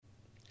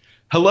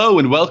Hello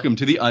and welcome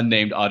to the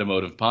Unnamed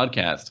Automotive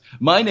Podcast.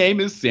 My name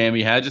is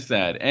Sammy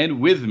Haj-Assad, and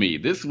with me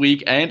this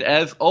week, and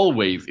as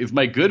always, is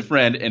my good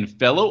friend and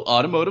fellow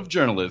automotive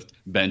journalist,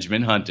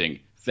 Benjamin Hunting.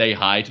 Say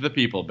hi to the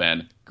people,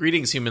 Ben.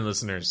 Greetings, human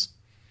listeners.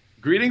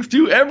 Greetings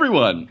to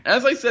everyone.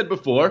 As I said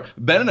before,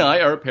 Ben and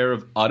I are a pair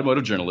of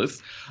automotive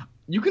journalists.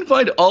 You can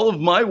find all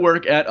of my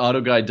work at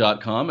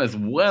autoguide.com as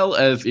well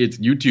as its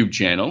YouTube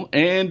channel.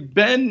 And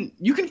Ben,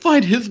 you can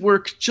find his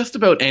work just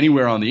about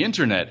anywhere on the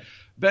internet.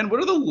 Ben,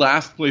 what are the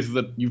last places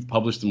that you've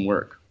published some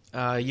work?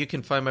 You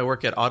can find my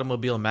work at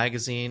Automobile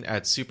Magazine,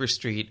 at Super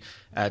Street,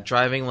 at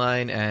Driving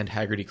Line, and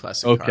Haggerty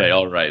Classic Car. Okay,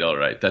 all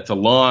right. That's a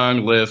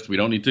long list. We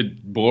don't need to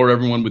bore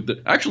everyone with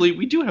the... Actually,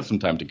 we do have some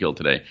time to kill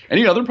today.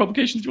 Any other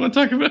publications you want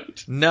to talk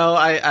about? No,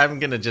 I'm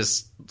gonna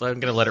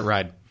let it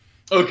ride.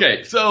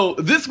 Okay, so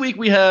this week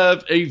we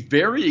have a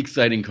very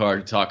exciting car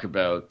to talk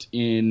about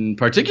in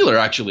particular,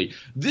 actually.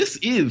 This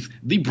is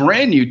the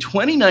brand new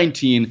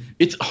 2019,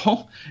 it's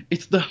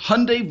the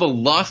Hyundai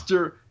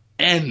Veloster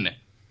N,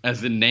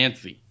 as in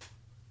Nancy.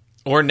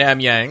 Or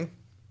Namyang.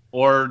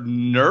 Or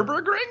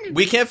Nürburgring?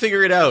 We can't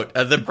figure it out.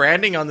 The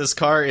branding on this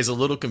car is a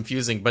little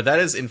confusing, but that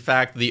is, in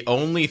fact, the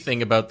only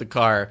thing about the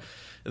car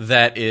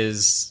that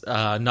is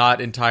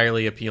not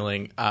entirely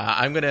appealing.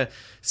 I'm going to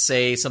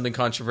say something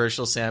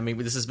controversial, Sammy.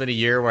 This has been a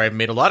year where I've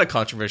made a lot of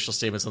controversial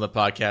statements on the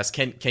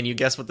podcast. Can you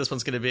guess what this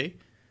one's going to be?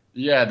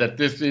 Yeah, that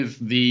this is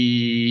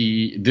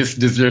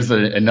there's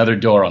another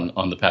door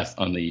on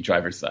the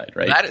driver's side,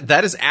 right?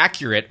 That is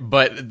accurate,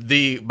 but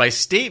my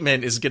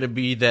statement is going to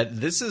be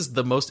that this is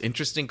the most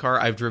interesting car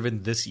I've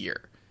driven this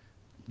year.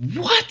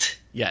 What?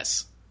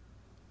 Yes.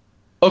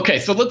 Okay,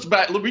 so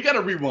we got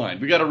to rewind.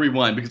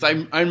 Because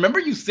I remember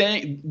you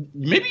saying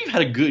maybe you've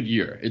had a good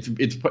year.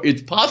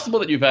 It's possible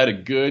that you've had a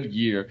good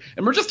year,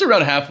 and we're just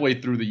around halfway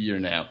through the year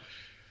now.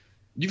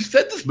 You've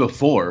said this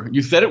before.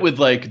 You said it with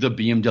like the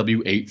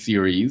BMW 8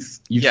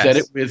 Series. You said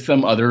it with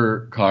some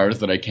other cars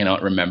that I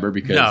cannot remember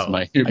because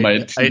my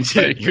memory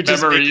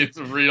is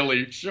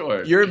really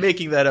short. You're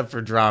making that up for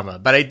drama,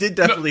 but I did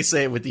definitely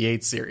say it with the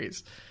 8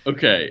 Series.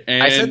 Okay,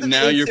 and I said that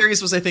the 8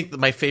 Series was, I think,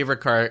 my favorite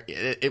car.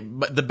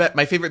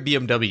 My favorite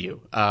BMW.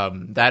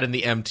 That and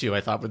the M2, I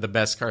thought, were the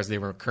best cars they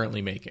were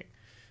currently making.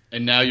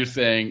 And now you're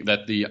saying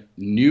that the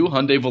new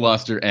Hyundai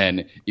Veloster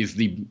N is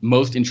the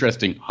most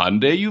interesting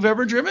Hyundai you've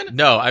ever driven?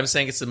 No, I'm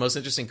saying it's the most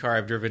interesting car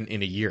I've driven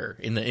in a year,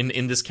 in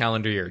this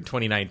calendar year,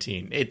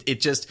 2019.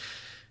 It just,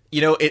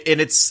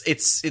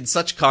 it's in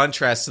such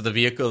contrast to the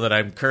vehicle that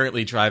I'm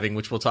currently driving,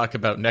 which we'll talk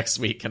about next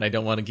week, and I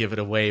don't want to give it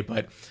away,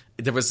 but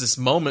there was this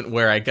moment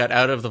where I got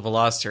out of the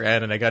Veloster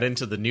N and I got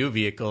into the new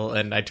vehicle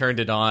and I turned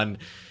it on,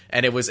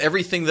 and it was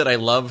everything that I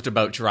loved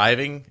about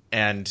driving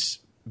and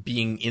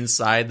being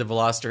inside the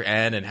Veloster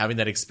N and having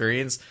that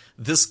experience.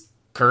 This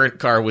current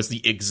car was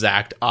the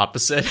exact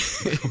opposite.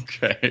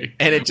 Okay.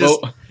 And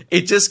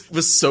it just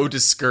was so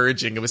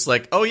discouraging. It was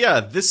like, oh yeah,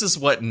 this is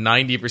what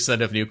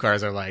 90% of new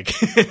cars are like.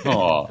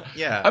 Oh.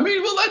 Yeah. I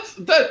mean, well, let's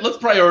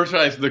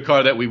prioritize the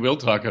car that we will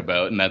talk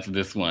about, and that's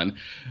this one.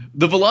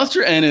 The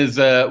Veloster N is,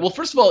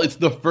 first of all, it's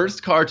the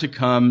first car to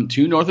come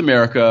to North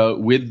America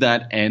with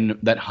that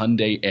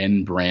Hyundai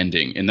N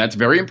branding. And that's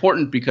very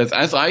important because,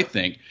 as I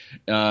think,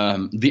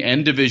 the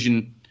N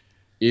division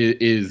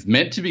is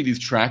meant to be these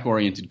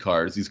track-oriented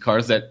cars, these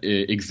cars that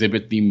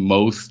exhibit the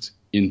most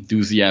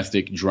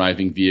enthusiastic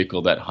driving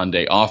vehicle that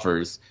Hyundai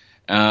offers.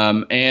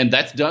 And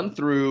that's done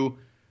through,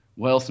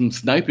 some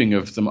sniping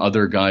of some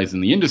other guys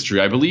in the industry.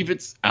 I believe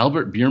it's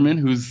Albert Biermann,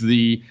 who's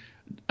the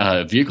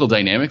vehicle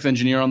dynamics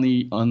engineer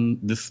on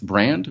this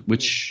brand,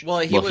 which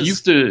he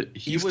used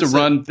to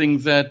run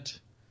things at...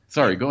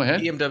 Sorry, go ahead.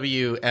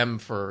 BMW M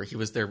he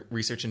was their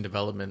research and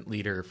development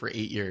leader for 8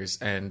 years,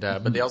 and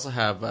but they also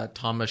have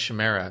Thomas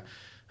Shimera,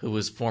 who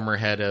was former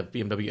head of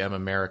BMW M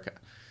America.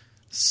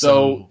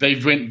 So they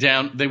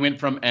went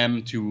from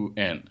M to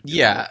N.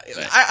 Yeah,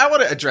 I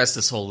want to address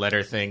this whole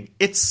letter thing.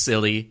 It's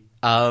silly.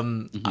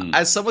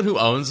 As someone who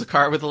owns a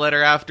car with a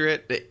letter after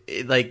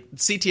it, like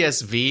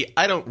CTS-V,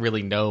 I don't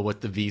really know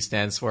what the V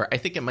stands for. I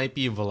think it might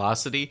be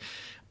velocity.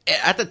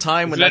 At the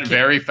time when that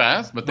very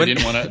fast, but they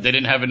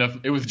didn't have enough.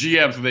 It was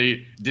GM, so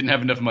they didn't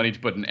have enough money to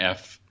put an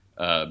F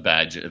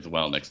badge as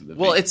well next to the V.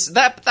 Well, it's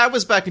that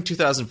was back in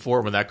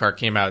 2004 when that car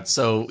came out.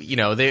 So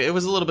it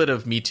was a little bit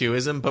of Me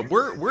Too-ism, but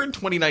we're in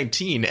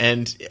 2019,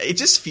 and it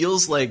just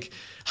feels like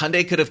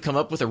Hyundai could have come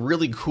up with a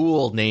really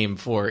cool name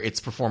for its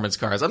performance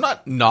cars. I'm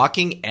not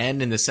knocking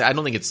N in this. I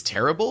don't think it's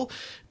terrible,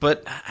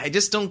 but I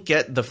just don't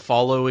get the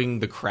following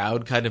the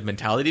crowd kind of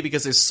mentality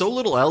because there's so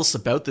little else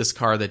about this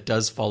car that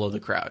does follow the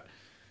crowd.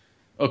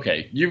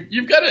 Okay,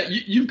 you've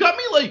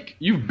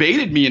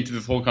baited me into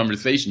this whole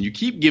conversation. You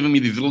keep giving me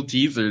these little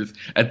teasers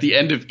at the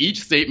end of each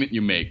statement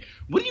you make.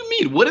 What do you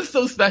mean? What is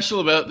so special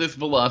about this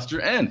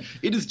Veloster N?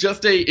 It's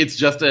just the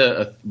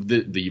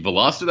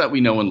Veloster that we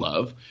know and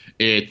love.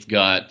 It's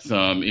got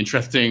some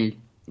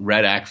interesting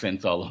red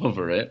accents all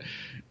over it.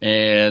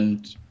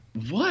 And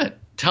what?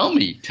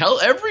 Tell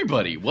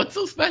everybody, what's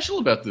so special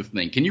about this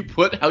thing? Can you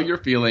put how you're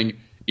feeling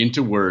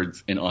into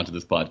words and onto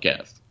this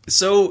podcast?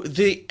 So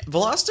the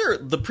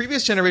Veloster, the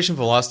previous generation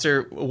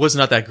Veloster was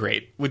not that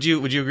great. Would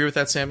you agree with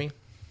that, Sammy?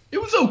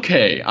 It was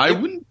okay. I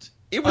wouldn't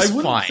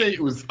fine. say it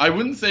was. I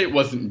wouldn't say it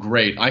wasn't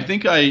great. I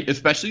think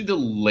especially the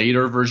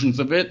later versions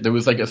of it, there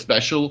was like a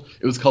special.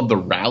 It was called the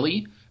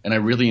Rally, and I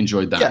really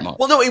enjoyed that model.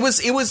 Well, no, it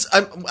was.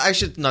 I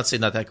should not say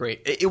not that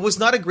great. It was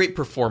not a great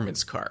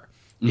performance car.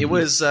 It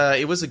was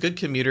a good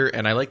commuter,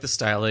 and I like the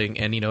styling.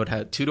 And it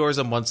had 2 doors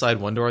on one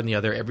side, 1 door on the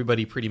other.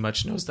 Everybody pretty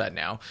much knows that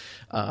now.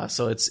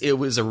 So it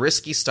was a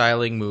risky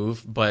styling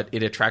move, but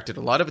it attracted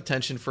a lot of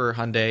attention for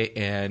Hyundai,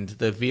 and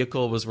the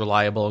vehicle was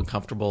reliable and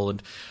comfortable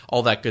and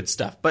all that good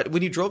stuff. But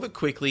when you drove it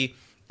quickly,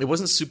 it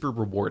wasn't super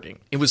rewarding.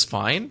 It was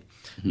fine.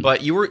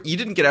 But you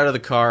didn't get out of the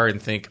car and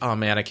think, oh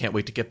man, I can't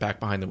wait to get back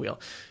behind the wheel.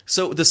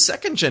 So the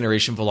second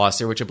generation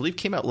Veloster, which I believe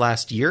came out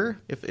last year,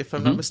 if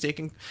I'm not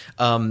mistaken,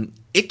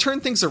 it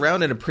turned things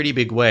around in a pretty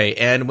big way.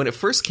 And when it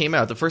first came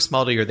out, the first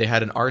model year, they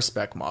had an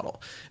R-Spec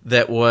model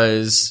that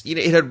was,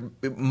 it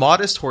had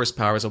modest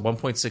horsepower, it was a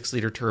 1.6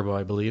 liter turbo,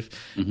 I believe.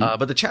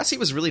 But the chassis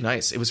was really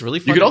nice. It was really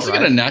fun. You could also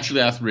get a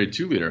naturally aspirated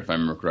 2 liter, if I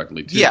remember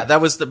correctly, too. Yeah,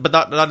 that was but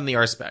not in the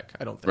R-Spec,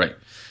 I don't think. Right.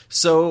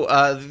 So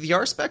the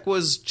R-Spec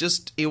was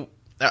just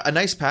a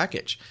nice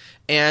package.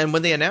 And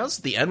when they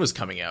announced the N was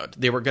coming out,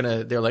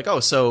 they're like,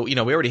 oh, so, we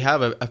already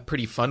have a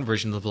pretty fun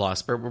version of the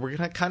Veloster, but we're going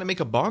to kind of make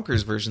a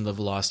bonkers version of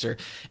the Veloster.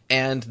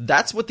 And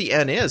that's what the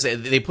N is.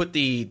 They put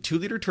the 2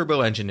 liter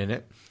turbo engine in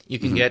it. You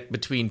can get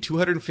between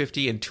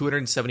 250 and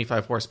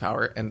 275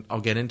 horsepower, and I'll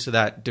get into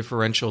that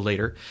differential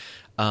later.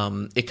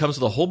 It comes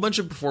with a whole bunch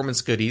of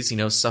performance goodies,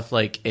 stuff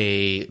like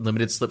a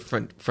limited slip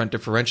front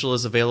differential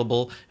is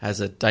available, has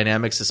a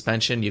dynamic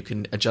suspension. You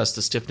can adjust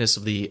the stiffness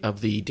of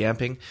the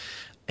damping.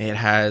 It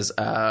has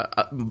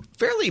a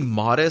fairly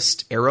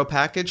modest aero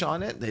package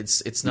on it.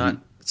 It's not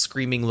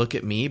screaming "look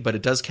at me," but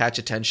it does catch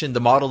attention. The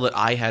model that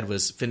I had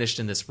was finished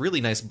in this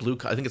really nice blue.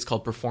 I think it's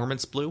called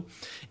Performance Blue.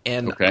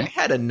 And I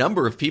had a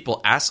number of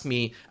people ask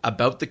me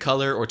about the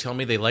color or tell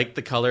me they liked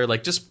the color,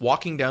 like just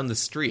walking down the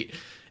street.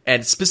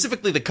 And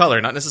specifically the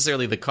color, not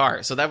necessarily the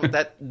car. So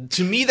that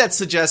to me, that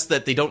suggests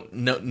that they don't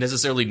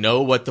necessarily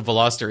know what the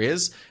Veloster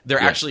is.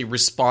 They're actually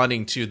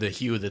responding to the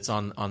hue that's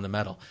on the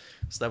metal.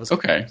 So that was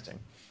interesting.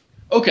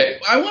 Okay,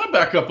 I want to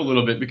back up a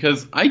little bit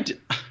because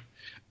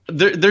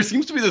there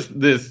seems to be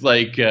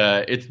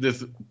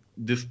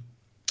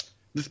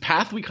this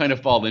path we kind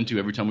of fall into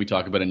every time we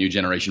talk about a new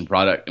generation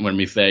product, and when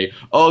we say,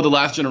 oh, the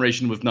last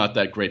generation was not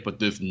that great, but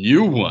this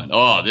new one,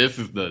 oh, this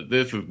is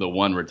the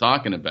one we're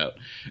talking about.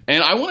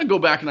 And I want to go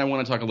back and I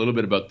want to talk a little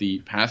bit about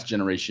the past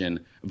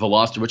generation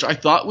Veloster, which I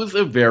thought was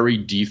a very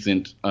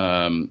decent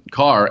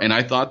car, and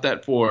I thought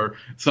that for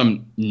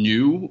some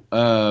new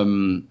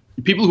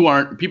people who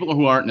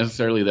aren't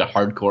necessarily the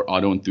hardcore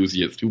auto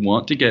enthusiasts who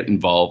want to get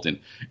involved in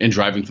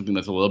driving something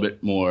that's a little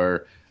bit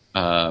more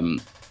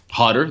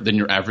hotter than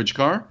your average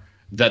car,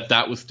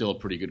 that was still a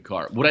pretty good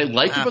car. What I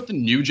like about the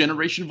new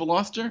generation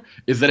Veloster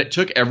is that it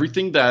took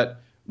everything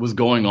that was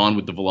going on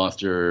with the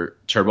Veloster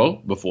Turbo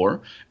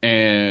before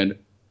and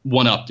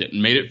one-upped it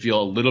and made it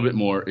feel a little bit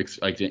more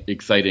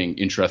exciting,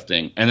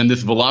 interesting. And then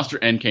this Veloster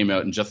N came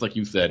out, and just like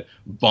you said,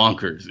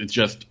 bonkers. It's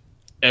just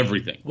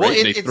everything,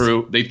 right?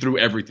 They threw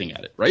everything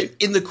at it, right?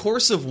 In the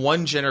course of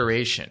one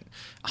generation,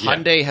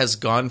 Hyundai has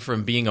gone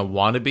from being a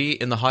wannabe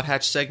in the hot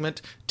hatch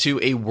segment to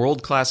a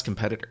world-class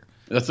competitor.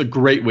 That's a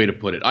great way to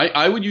put it.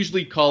 I would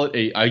usually call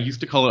it I used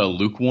to call it a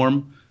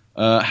lukewarm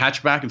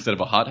hatchback instead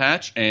of a hot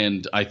hatch,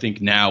 and I think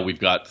now we've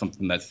got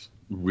something that's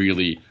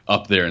really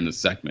up there in the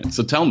segment.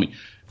 So tell me,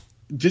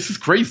 this is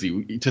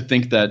crazy to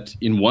think that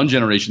in one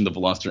generation the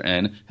Veloster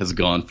N has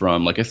gone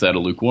from, like I said, a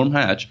lukewarm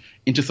hatch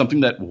into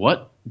something that,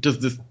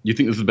 you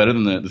think this is better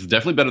than this is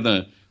definitely better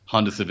than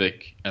Honda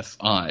Civic Si.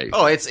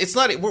 Oh, it's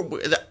not.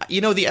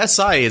 The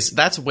Si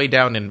that's way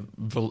down in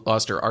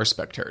Veloster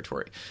R-Spec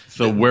territory.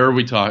 So where are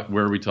we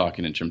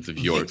talking in terms of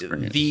your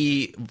experience?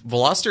 The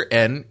Veloster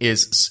N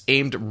is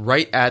aimed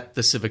right at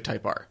the Civic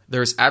Type R.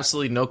 There's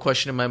absolutely no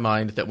question in my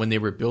mind that when they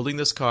were building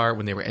this car,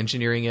 when they were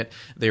engineering it,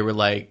 they were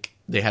like,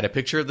 they had a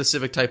picture of the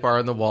Civic Type R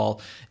on the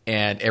wall,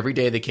 and every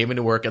day they came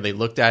into work and they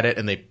looked at it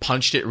and they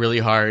punched it really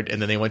hard,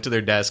 and then they went to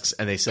their desks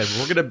and they said,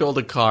 we're going to build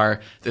a car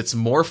that's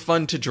more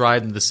fun to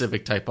drive than the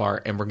Civic Type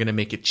R, and we're going to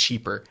make it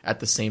cheaper at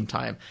the same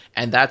time.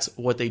 And that's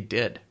what they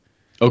did.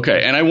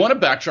 Okay, and I want to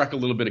backtrack a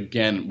little bit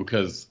again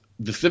because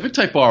the Civic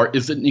Type R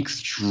is an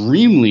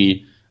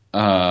extremely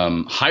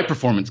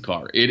high-performance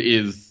car. It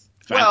is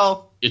fast.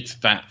 Well, it's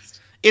fast.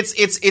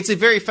 It's a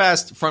very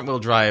fast front-wheel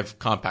drive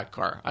compact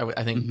car.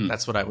 I think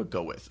that's what I would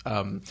go with.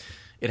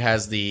 It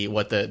has the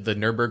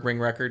Nürburgring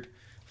record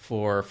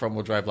for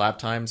front-wheel drive lap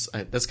times.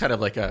 That's kind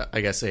of like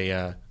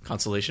a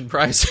consolation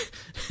prize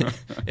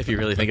if you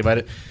really think about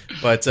it.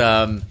 But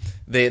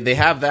they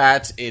have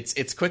that.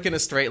 It's quick in a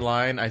straight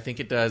line. I think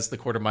it does the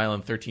quarter mile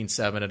in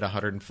 13.7 at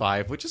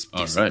 105, which is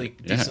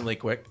decently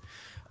quick.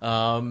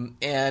 And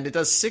it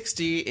does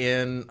 60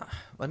 in.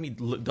 Let me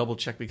double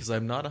check because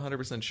I'm not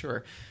 100%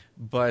 sure.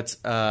 But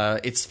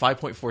it's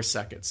 5.4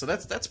 seconds, so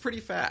that's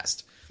pretty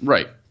fast.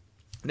 Right.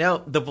 Now,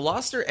 the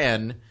Veloster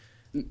N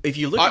if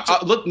you look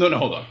at no,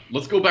 hold on.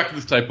 Let's go back to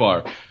this Type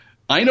R.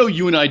 I know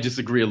you and I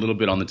disagree a little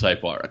bit on the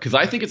Type R because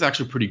I think it's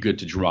actually pretty good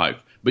to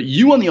drive. But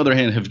you, on the other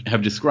hand,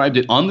 have described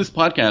it on this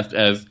podcast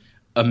as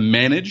a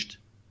managed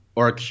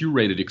or a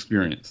curated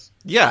experience.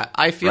 Yeah,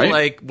 I feel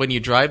like when you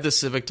drive the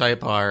Civic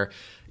Type R,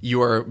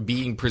 you are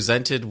being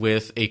presented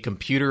with a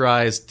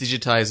computerized,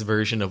 digitized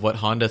version of what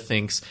Honda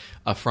thinks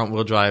a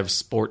front-wheel drive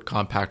sport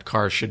compact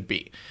car should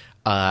be.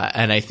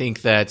 And I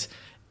think that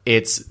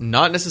it's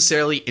not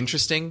necessarily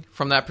interesting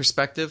from that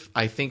perspective.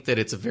 I think that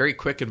it's a very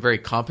quick and very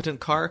competent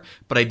car,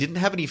 but I didn't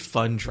have any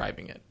fun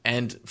driving it.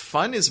 And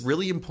fun is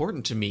really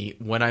important to me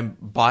when I'm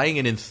buying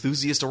an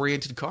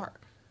enthusiast-oriented car.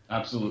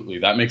 Absolutely.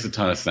 That makes a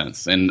ton of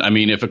sense. And, I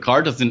mean, if a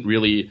car doesn't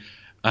really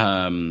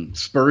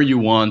spur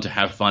you on to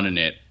have fun in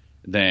it,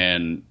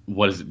 then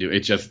what does it do?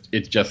 It's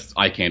just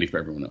eye candy for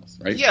everyone else,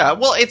 right? Yeah,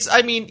 well,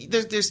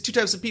 there's two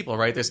types of people,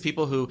 right? There's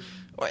people who,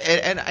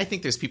 and I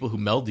think there's people who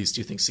meld these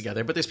two things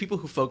together, but there's people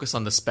who focus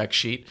on the spec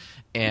sheet,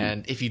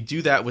 and if you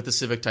do that with the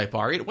Civic Type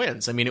R, it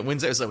wins. I mean, it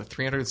wins, with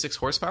 306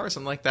 horsepower,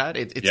 something like that.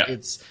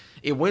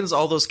 It wins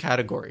all those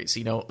categories.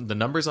 You know, the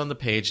numbers on the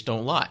page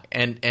don't lie.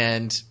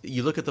 And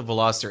you look at the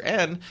Veloster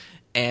N,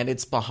 and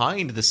it's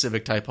behind the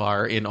Civic Type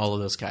R in all of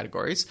those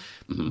categories.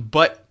 Mm-hmm.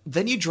 But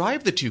then you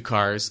drive the two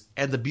cars,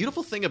 and the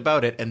beautiful thing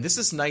about it, and this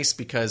is nice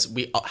because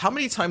how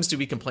many times do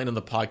we complain on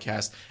the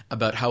podcast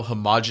about how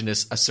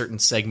homogenous a certain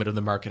segment of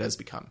the market has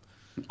become?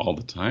 All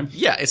the time.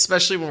 Yeah,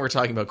 especially when we're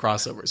talking about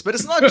crossovers. But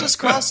it's not just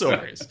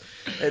crossovers.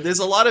 There's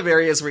a lot of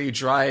areas where you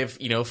drive,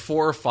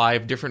 4 or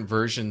 5 different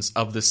versions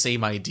of the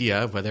same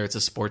idea, whether it's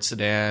a sports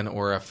sedan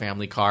or a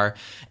family car,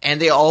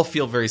 and they all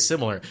feel very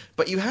similar.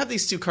 But you have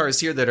these two cars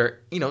here that are,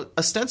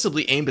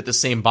 ostensibly aimed at the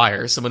same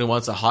buyer, someone who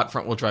wants a hot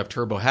front-wheel drive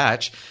turbo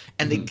hatch,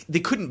 and they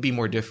couldn't be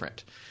more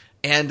different.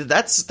 And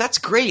that's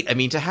great. I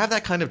mean, to have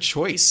that kind of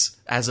choice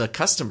as a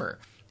customer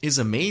is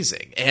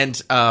amazing. And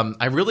I'm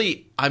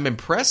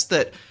impressed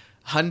that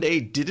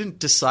Hyundai didn't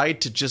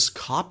decide to just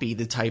copy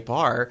the Type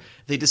R.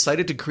 They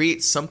decided to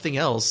create something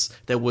else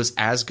that was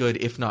as good,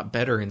 if not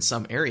better, in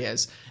some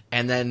areas.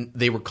 And then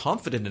they were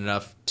confident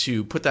enough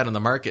to put that on the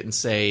market and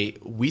say,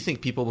 we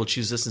think people will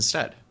choose this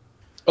instead.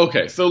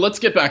 Okay, so let's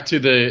get back to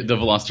the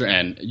Veloster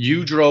N.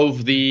 You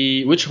drove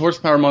which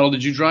horsepower model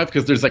did you drive?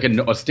 Because there's like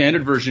a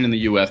standard version in the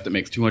US that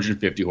makes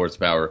 250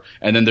 horsepower,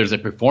 and then there's a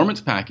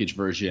performance package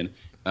version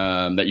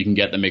that you can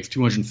get that makes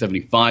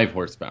 275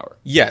 horsepower.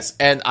 Yes,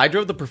 and I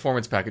drove the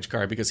performance package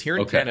car because here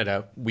in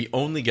Canada, we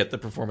only get the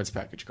performance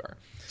package car.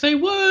 Say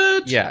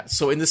what? Yeah,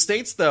 so in the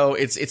States though,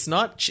 it's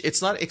not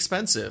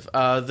expensive.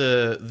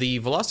 The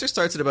Veloster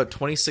starts at about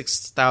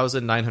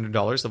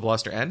 $26,900, the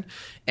Veloster N,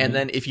 and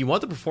then if you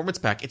want the performance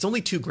pack, it's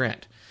only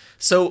 $2,000.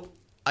 So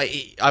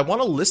I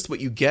want to list what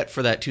you get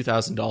for that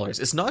 $2,000.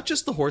 It's not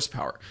just the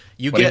horsepower.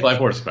 You 25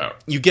 horsepower.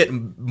 You get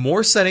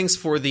more settings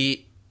for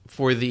the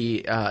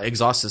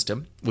exhaust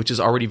system, which is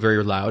already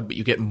very loud, but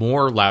you get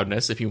more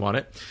loudness if you want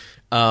it.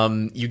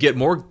 You get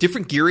more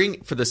different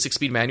gearing for the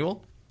 6-speed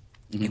manual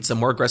in some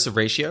more aggressive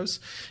ratios,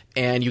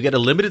 and you get a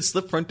limited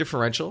slip front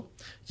differential.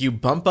 You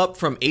bump up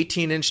from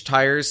 18-inch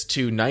tires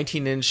to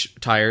 19-inch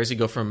tires. You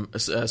go from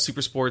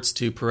Super Sports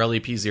to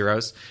Pirelli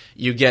P0s.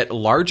 You get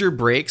larger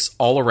brakes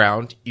all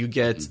around. You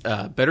get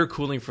better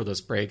cooling for those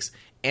brakes,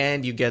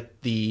 and you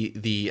get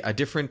the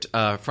different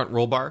front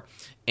roll bar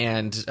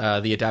and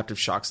the adaptive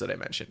shocks that I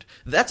mentioned.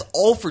 That's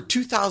all for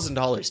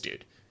 $2,000,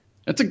 dude.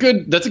 That's a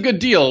good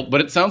deal,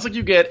 but it sounds like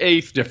you get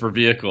a stiffer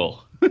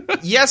vehicle.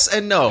 Yes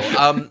and no.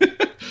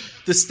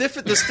 The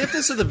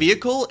stiffness of the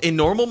vehicle in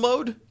normal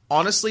mode,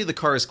 honestly, the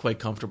car is quite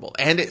comfortable,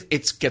 and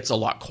it gets a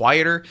lot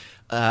quieter,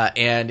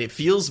 and it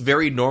feels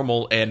very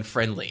normal and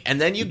friendly.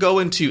 And then you go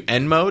into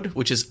N mode,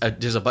 which is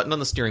there's a button on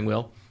the steering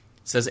wheel.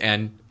 It says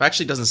N. It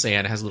actually doesn't say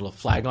N. It has a little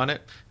flag on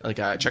it, like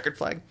a checkered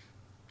flag.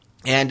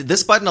 And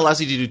this button allows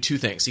you to do two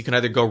things. You can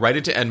either go right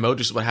into N mode,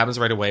 which is what happens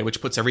right away,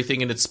 which puts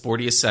everything in its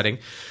sportiest setting,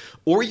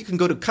 or you can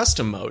go to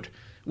custom mode,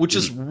 which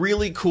is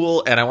really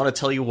cool, and I want to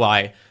tell you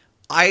why.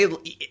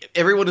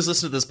 Everyone who's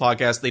listened to this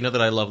podcast, they know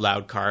that I love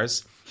loud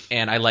cars,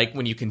 and I like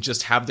when you can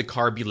just have the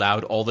car be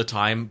loud all the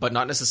time, but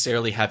not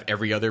necessarily have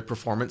every other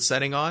performance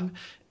setting on.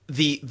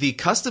 The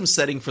custom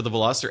setting for the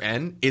Veloster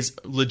N is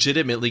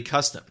legitimately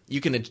custom. You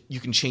can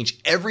change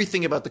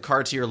everything about the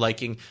car to your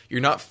liking.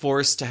 You're not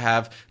forced to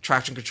have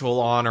traction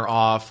control on or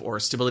off or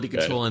stability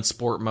control in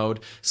sport mode.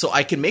 So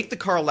I can make the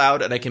car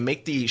loud and I can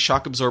make the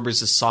shock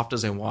absorbers as soft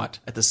as I want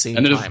at the same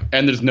time.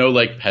 And there's no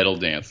like pedal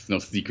dance, no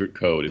secret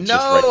code. It's no,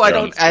 just right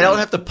I don't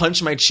have to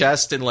punch my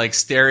chest and like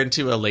stare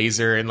into a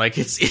laser and like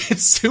it's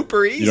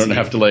super easy. You don't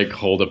have to like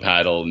hold a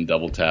paddle and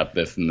double tap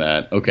this and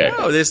that. Okay.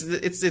 No,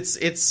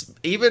 it's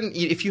even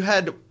if you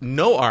had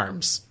no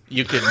arms,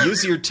 you could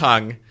use your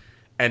tongue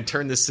and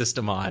turn this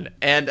system on.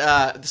 And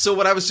so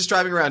when I was just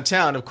driving around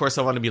town, of course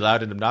I want to be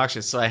loud and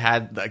obnoxious, so I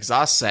had the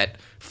exhaust set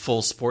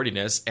full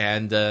sportiness,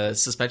 and the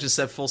suspension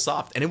said full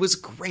soft, and it was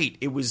great.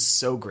 It was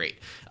so great.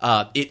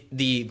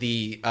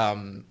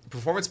 The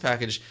performance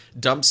package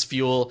dumps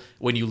fuel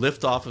when you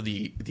lift off of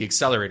the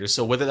accelerator.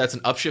 So whether that's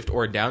an upshift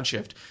or a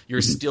downshift,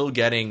 you're still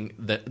getting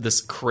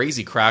this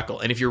crazy crackle.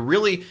 And if you're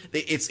really,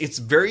 it's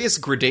various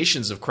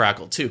gradations of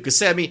crackle too. Because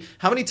Sammy,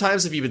 how many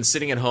times have you been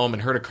sitting at home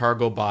and heard a car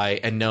go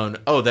by and known,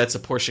 oh, that's a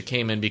Porsche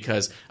Cayman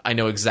because I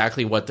know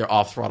exactly what their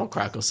off throttle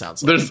crackle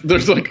sounds like?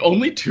 There's like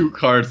only two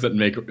cars that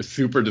make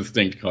super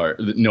distinct car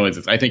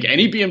noises. I think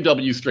any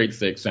BMW straight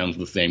six sounds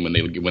the same when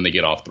they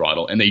get off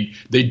throttle, and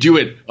they do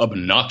it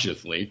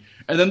obnoxiously.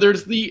 And then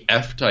there's the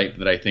F-Type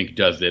that I think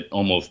does it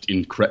almost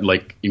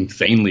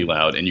insanely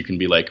loud, and you can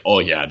be like, oh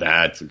yeah,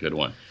 that's a good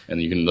one.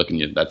 And you can look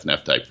and that's an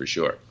F-Type for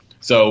sure.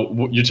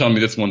 So you're telling me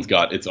this one's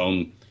got its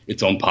own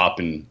pop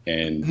and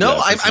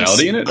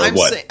personality in it, or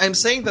what? I'm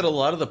saying that a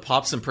lot of the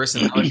pops and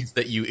personalities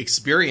that you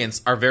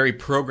experience are very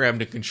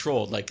programmed and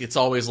controlled. Like it's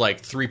always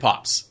like 3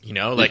 pops, and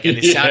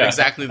they sound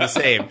exactly the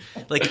same.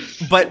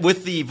 But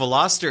with the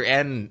Veloster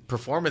N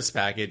performance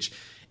package,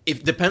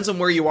 it depends on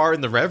where you are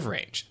in the rev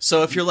range.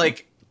 So if you're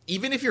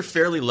even if you're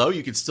fairly low,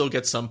 you can still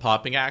get some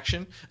popping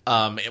action.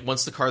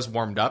 Once the car's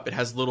warmed up, it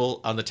has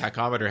on the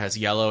tachometer, has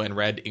yellow and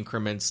red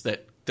increments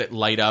that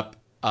light up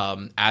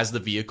as the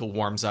vehicle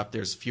warms up.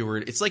 There's fewer.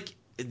 It's like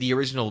the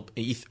original,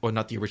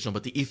 not the original,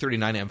 but the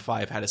E39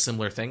 M5 had a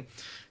similar thing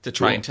to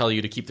try and tell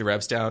you to keep the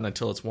revs down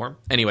until it's warm.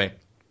 Anyway.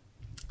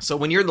 So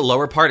when you're in the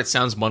lower part, it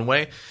sounds one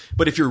way,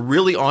 but if you're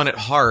really on it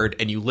hard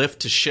and you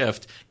lift to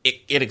shift,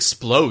 it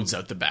explodes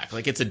out the back.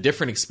 Like it's a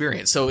different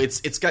experience. So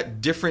it's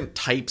got different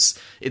types.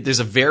 There's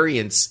a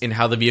variance in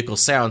how the vehicle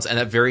sounds, and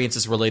that variance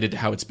is related to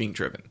how it's being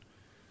driven.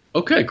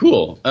 Okay,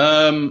 cool.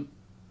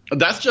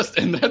 That's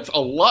a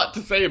lot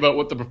to say about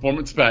what the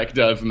performance pack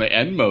does and the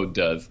N mode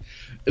does.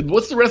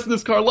 What's the rest of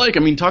this car like?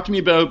 I mean, talk to me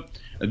about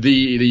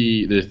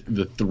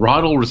the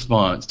throttle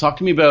response. Talk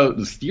to me about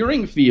the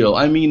steering feel.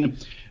 I mean,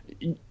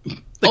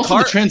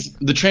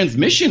 the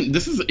transmission,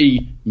 this is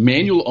a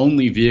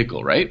manual-only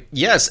vehicle, right?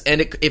 Yes,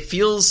 and it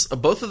feels,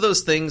 both of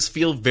those things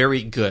feel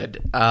very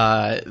good.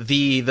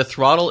 The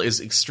throttle is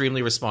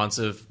extremely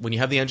responsive. When you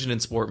have the engine in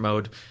sport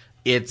mode,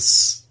 it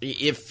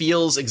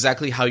feels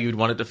exactly how you'd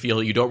want it to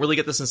feel. You don't really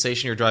get the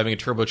sensation you're driving a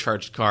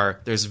turbocharged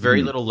car. There's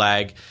very little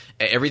lag.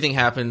 Everything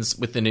happens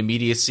with an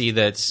immediacy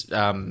that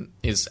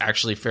is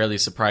actually fairly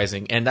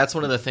surprising. And that's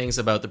one of the things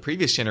about the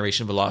previous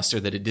generation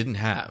Veloster that it didn't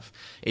have.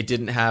 It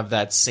didn't have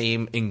that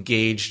same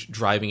engaged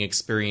driving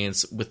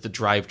experience with the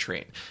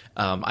drivetrain.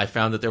 I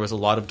found that there was a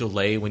lot of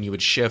delay when you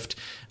would shift.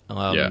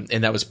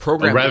 And that was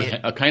programmed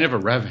a kind of a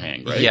rev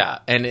hang, right? Yeah,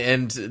 and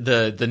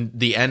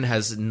the N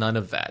has none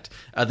of that.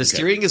 The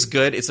steering is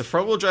good. It's a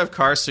front-wheel drive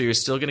car, so you're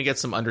still going to get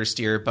some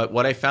understeer. But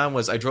what I found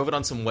was I drove it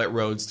on some wet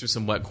roads through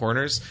some wet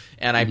corners,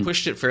 and I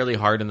pushed it fairly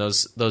hard in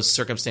those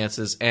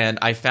circumstances. And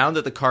I found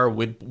that the car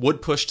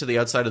would push to the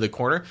outside of the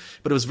corner,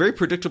 but it was very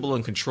predictable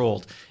and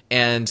controlled.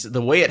 And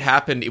the way it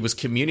happened, it was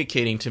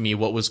communicating to me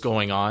what was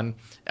going on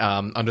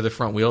under the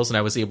front wheels, and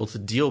I was able to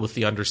deal with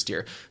the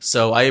understeer.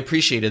 So I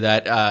appreciated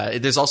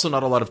that. There's also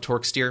not a lot of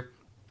torque steer.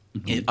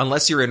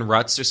 Unless you're in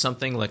ruts or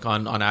something, like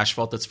on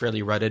asphalt that's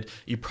fairly rutted,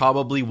 you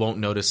probably won't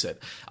notice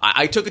it.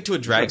 I took it to a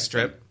drag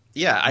strip.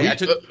 Yeah, I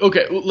took.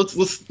 Okay,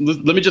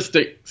 let me just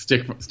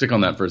stick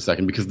on that for a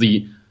second, because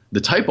the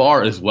Type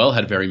R as well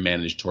had very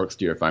managed torque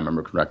steer, if I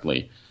remember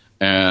correctly,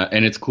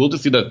 and it's cool to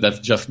see that that's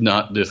just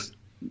not this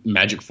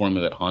magic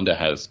formula that Honda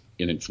has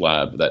in its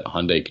lab, that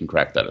Hyundai can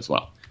crack that as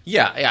well.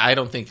 Yeah, I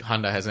don't think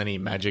Honda has any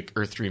magic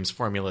Earth Dreams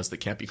formulas that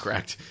can't be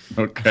cracked.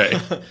 Okay.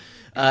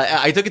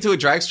 I took it to a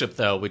drag strip,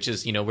 though, which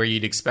is, where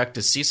you'd expect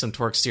to see some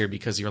torque steer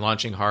because you're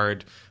launching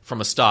hard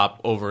from a stop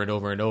over and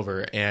over and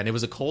over. And it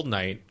was a cold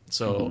night,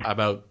 so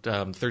about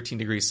 13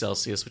 degrees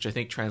Celsius, which I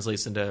think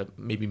translates into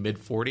maybe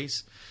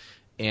mid-40s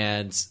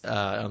and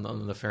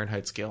on the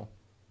Fahrenheit scale.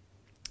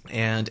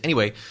 And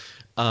anyway,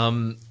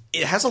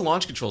 it has a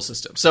launch control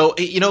system. So,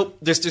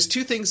 there's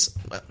two things.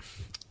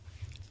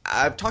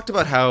 I've talked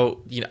about how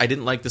I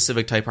didn't like the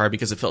Civic Type R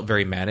because it felt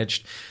very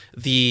managed.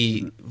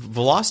 The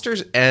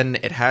Veloster N,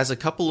 it has a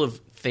couple of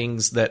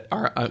things that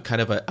are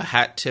kind of a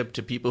hat tip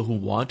to people who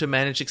want a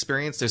managed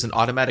experience. There's an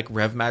automatic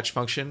rev match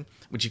function,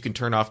 which you can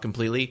turn off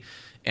completely.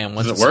 And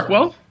once does it work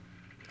well?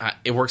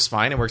 It works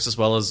fine. It works as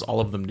well as all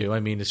of them do. I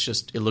mean,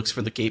 it looks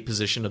for the gate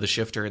position of the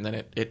shifter, and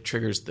then it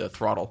triggers the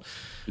throttle.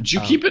 Did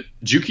you keep it?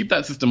 Did you keep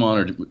that system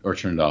on or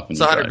turn it off? It's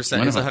 100%.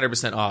 It's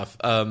 100% off.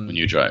 When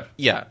you drive.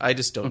 Yeah, I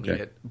just don't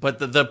need it. But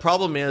the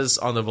problem is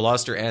on the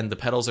Veloster N, the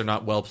pedals are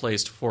not well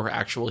placed for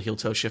actual heel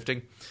toe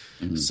shifting.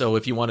 So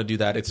if you want to do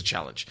that, it's a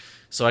challenge.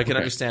 So I can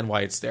understand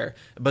why it's there.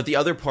 But the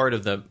other part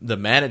of the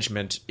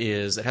management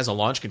is it has a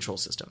launch control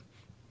system.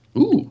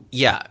 Ooh.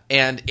 Yeah,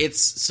 and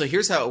so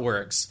here's how it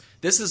works.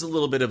 This is a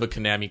little bit of a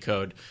Konami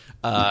code.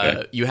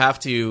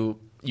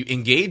 You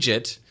engage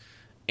it,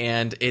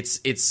 and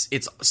it's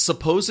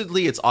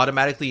supposedly it's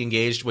automatically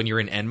engaged when you're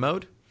in N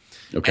mode.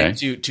 Okay. And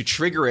to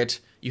trigger it,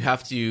 you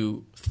have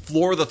to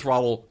floor the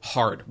throttle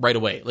hard right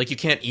away. Like, you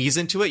can't ease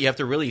into it. You have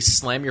to really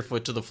slam your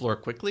foot to the floor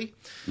quickly.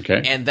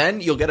 Okay. And then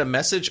you'll get a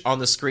message on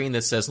the screen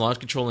that says launch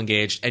control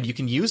engaged, and you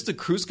can use the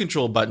cruise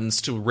control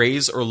buttons to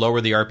raise or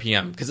lower the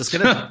RPM, because it's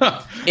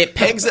gonna it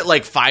pegs at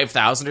like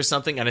 5,000 or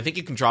something, and I think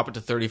you can drop it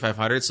to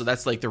 3,500. So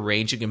that's like the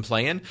range you can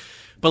play in.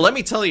 But let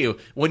me tell you,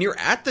 when you're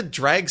at the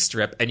drag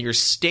strip and you're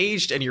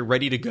staged and you're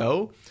ready to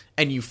go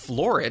and you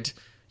floor it,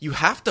 you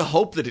have to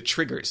hope that it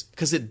triggers,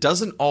 because it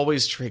doesn't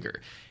always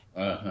trigger.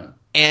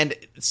 And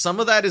some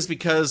of that is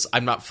because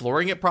I'm not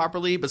flooring it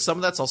properly, but some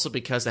of that's also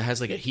because it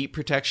has like a heat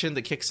protection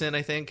that kicks in,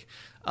 I think.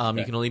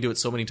 You can only do it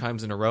so many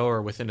times in a row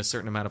or within a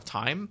certain amount of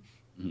time.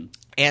 Mm-hmm.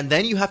 And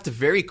then you have to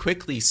very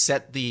quickly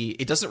set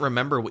it doesn't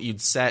remember what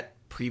you'd set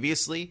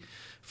previously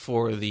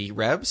for the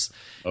revs.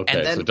 Okay,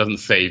 and then, so it doesn't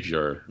save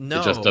it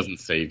just doesn't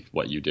save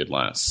what you did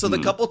last. So the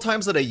couple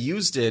times that I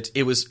used it,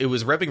 it was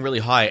revving really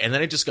high, and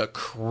then it just got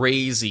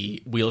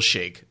crazy wheel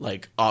shake,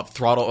 like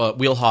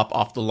wheel hop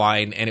off the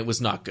line, and it was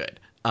not good.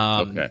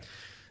 Okay.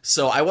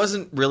 So I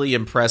wasn't really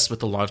impressed with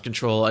the launch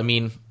control. I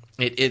mean,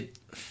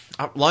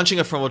 launching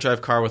a front-wheel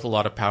drive car with a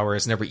lot of power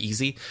is never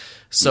easy.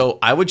 So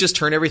I would just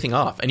turn everything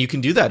off, and you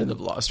can do that in the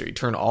Veloster. You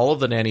turn all of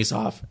the nannies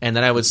off, and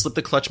then I would slip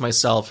the clutch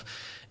myself.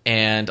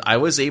 And I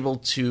was able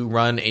to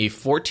run a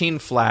 14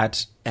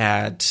 flat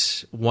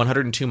at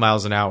 102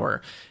 miles an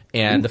hour.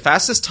 And the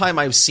fastest time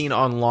I've seen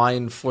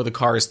online for the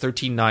car is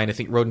 13.9. I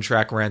think Road and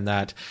Track ran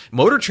that.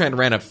 Motor Trend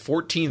ran at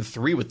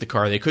 14.3 with the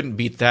car. They couldn't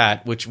beat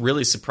that, which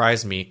really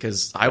surprised me,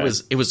 because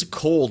it was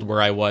cold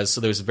where I was, so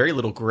there was very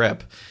little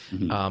grip.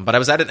 Mm-hmm. But I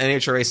was at an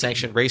NHRA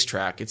sanctioned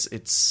racetrack.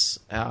 It's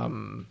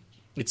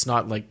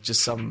not like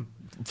just some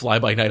fly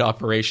by night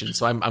operation.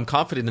 So I'm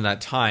confident in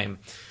that time.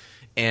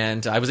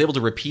 And I was able to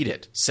repeat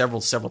it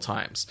several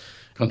times.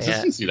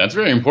 Consistency, that's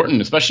very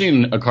important, especially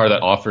in a car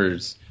that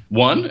offers,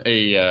 one,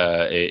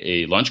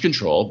 a launch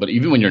control, but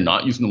even when you're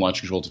not using the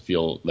launch control, to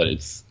feel that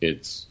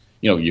it's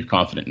you're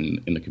confident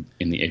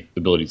in the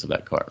abilities of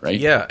that car, right?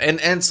 Yeah,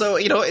 and so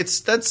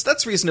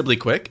that's reasonably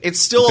quick.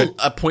 It's still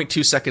a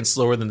 0.2 seconds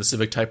slower than the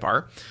Civic Type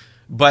R.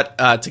 But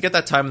to get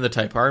that time in the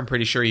Type R, I'm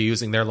pretty sure you're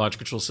using their launch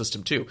control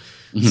system too.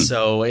 Mm-hmm.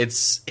 So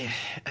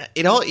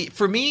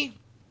for me,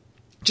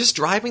 just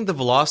driving the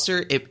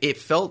Veloster, it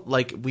felt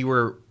like we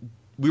were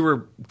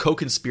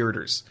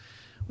co-conspirators.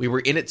 We were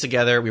in it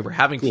together. We were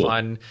having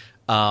fun.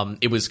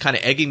 It was kind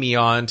of egging me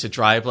on to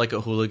drive like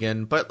a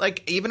hooligan. But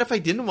like, even if I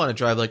didn't want to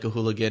drive like a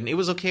hooligan, it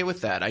was okay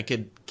with that. I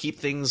could keep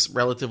things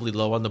relatively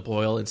low on the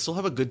boil and still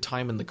have a good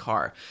time in the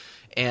car.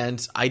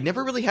 And I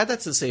never really had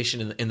that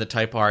sensation in the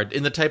Type R.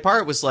 In the Type R,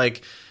 it was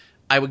like,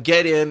 I would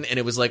get in and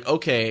it was like,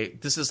 okay,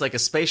 this is like a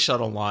space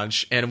shuttle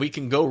launch and we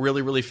can go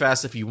really, really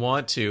fast if you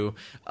want to.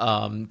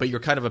 But you're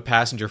kind of a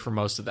passenger for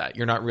most of that.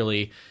 You're not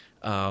really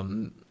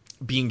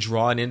being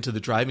drawn into the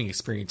driving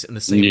experience in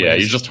the same way. Yeah,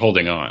 you're just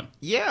holding on.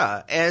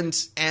 Yeah. And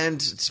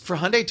for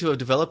Hyundai to have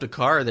developed a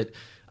car that,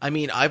 I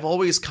mean, I've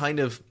always kind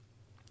of,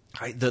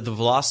 the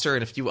Veloster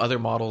and a few other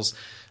models,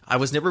 I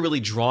was never really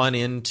drawn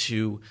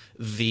into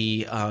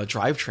the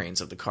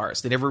drivetrains of the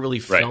cars. They never really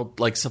felt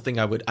like something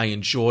I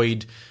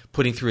enjoyed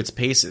putting through its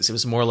paces. It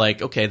was more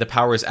like, okay, the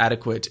power is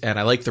adequate and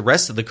I like the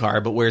rest of the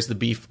car, but where's the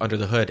beef under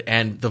the hood?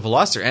 And the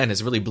Veloster N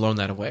has really blown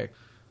that away.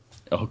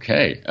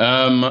 Okay.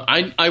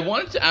 I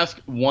wanted to ask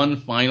one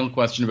final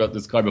question about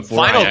this car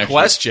before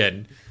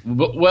question?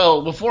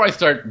 Well, before I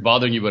start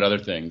bothering you about other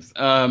things.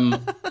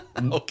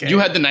 Okay. You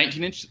had the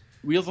 19-inch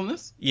wheels on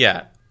this?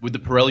 Yeah. With the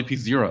Pirelli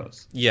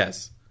P0s?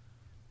 Yes.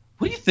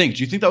 What do you think?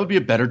 Do you think that would be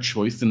a better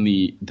choice than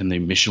the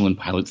Michelin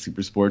Pilot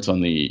Super Sports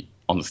on the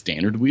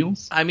standard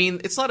wheels? I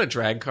mean, it's not a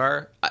drag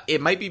car.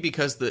 It might be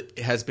because it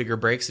has bigger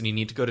brakes and you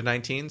need to go to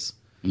 19s.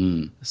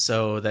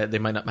 So that they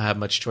might not have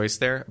much choice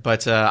there.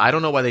 But I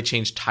don't know why they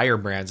changed tire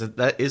brands.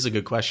 That is a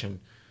good question.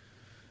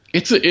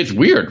 It's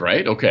weird,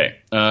 right? Okay.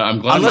 I'm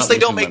glad. Unless they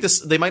don't make this,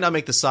 they might not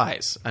make the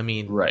size. I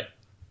mean, right.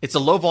 It's a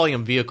low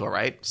volume vehicle,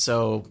 right?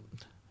 So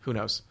who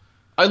knows?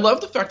 I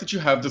love the fact that you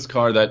have this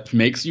car that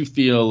makes you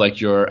feel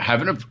like you're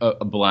having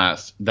a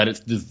blast, that it's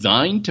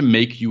designed to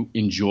make you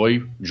enjoy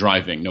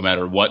driving no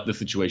matter what the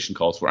situation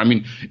calls for. I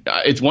mean,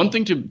 it's one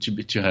thing to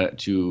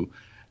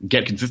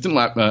get consistent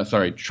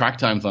track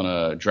times on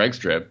a drag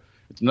strip.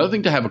 It's another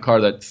thing to have a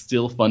car that's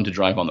still fun to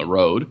drive on the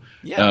road.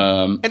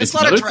 Yeah, and it's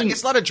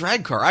not a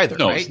drag car either.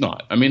 No, right? It's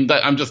not. I mean,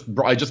 I just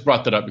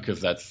brought that up because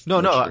that's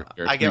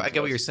I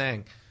get what you're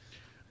saying.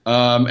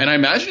 And I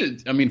imagine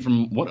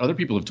from what other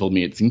people have told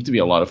me, it seems to be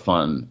a lot of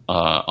fun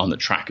on the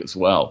track as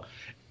well.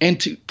 And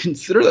to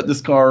consider that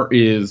this car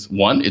is,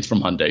 one, it's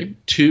from Hyundai.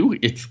 Two,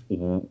 it's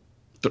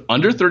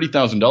under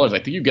 $30,000. I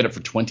think you get it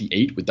for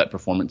 $28,000 with that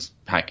performance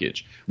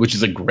package, which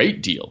is a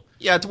great deal.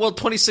 Yeah, well,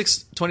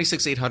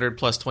 $26,800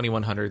 plus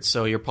 $2,100,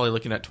 so you're probably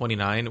looking at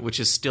 $29,000, which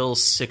is still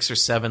 $6,000 or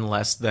 $7,000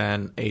 less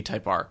than a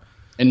Type R.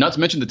 And not to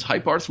mention the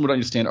Type Rs, from what I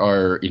understand,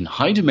 are in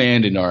high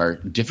demand and are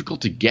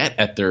difficult to get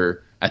at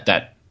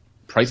that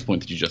price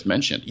point that you just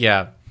mentioned.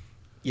 Yeah,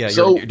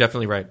 so you're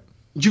definitely right.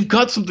 You've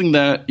got something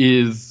that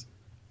is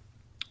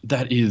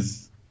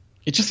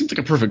it just seems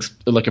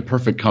like a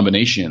perfect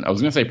combination. I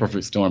was going to say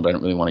perfect storm, but I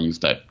don't really want to use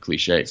that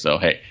cliche. So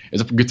hey,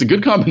 it's a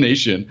good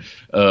combination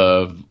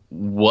of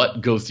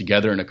what goes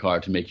together in a car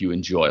to make you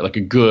enjoy, like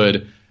a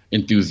good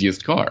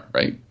enthusiast car,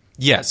 right?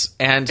 Yes,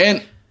 and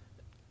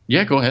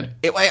yeah, go ahead.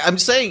 I'm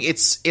saying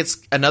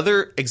it's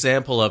another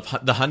example of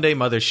the Hyundai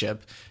mothership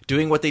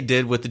doing what they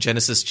did with the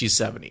Genesis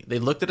G70. They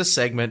looked at a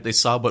segment, they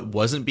saw what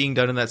wasn't being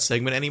done in that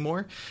segment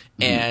anymore,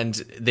 and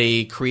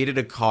they created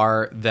a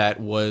car that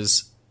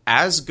was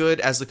as good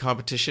as the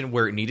competition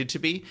where it needed to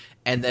be,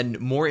 and then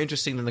more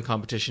interesting than the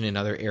competition in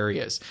other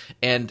areas.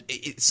 And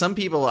some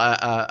people,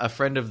 a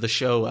friend of the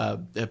show,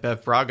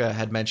 Bev Braga,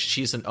 had mentioned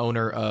she's an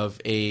owner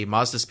of a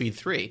Mazda Speed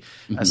 3,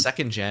 a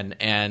second gen,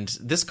 and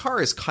this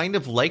car is kind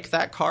of like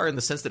that car in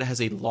the sense that it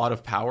has a lot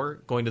of power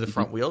going to the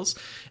front wheels,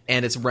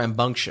 and it's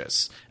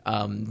rambunctious.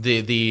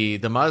 The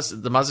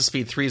Mazda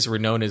Speed 3s were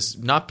known as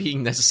not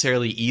being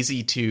necessarily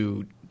easy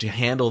to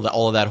handle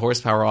all of that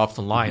horsepower off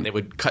the line. They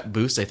would cut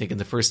boost, I think, in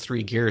the first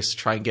 3 gears to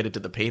try and get it to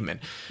the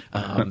pavement.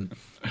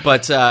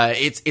 But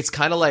it's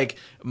kind of like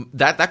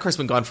that car's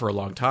been gone for a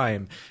long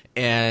time,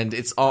 and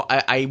it's all.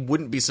 I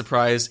wouldn't be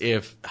surprised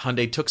if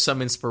Hyundai took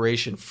some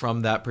inspiration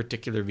from that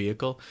particular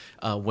vehicle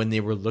when they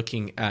were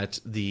looking at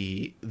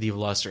the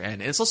Veloster N.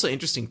 And it's also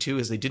interesting too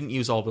is they didn't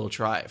use all-wheel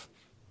drive.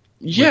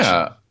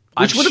 Yeah.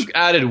 Which would have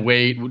added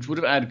weight, which would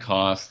have added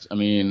cost. I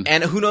mean,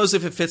 and who knows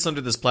if it fits under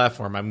this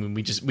platform? I mean,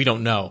 we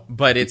don't know,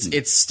 but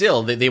it's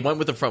still they went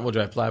with the front wheel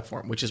drive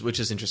platform, which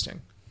is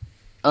interesting.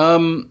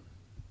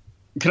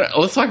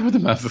 Let's talk about the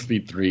Mazda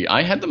Speed 3.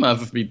 I had the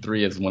Mazda Speed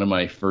 3 as one of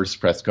my first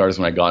press cars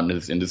when I got into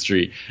this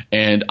industry,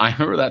 and I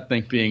remember that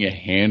thing being a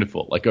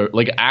handful, like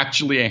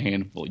actually a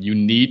handful.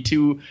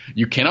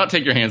 You cannot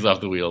take your hands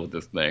off the wheel with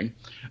this thing.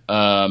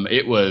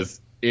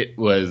 It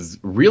was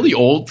really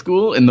old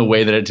school in the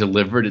way that it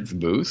delivered its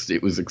boost.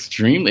 It was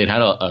extreme. It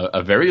had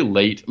a very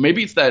late.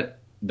 Maybe it's that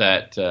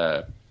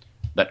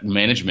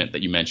management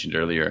that you mentioned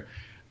earlier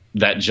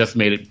that just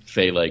made it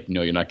say like,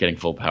 no, you're not getting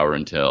full power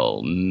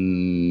until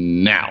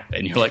now,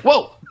 and you're like,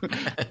 whoa.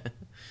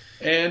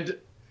 And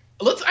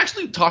let's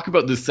actually talk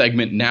about this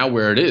segment now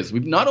where it is.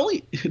 We've not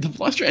only the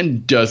Veloster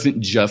N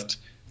doesn't just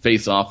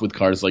face off with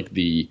cars like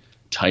the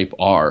Type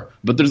R,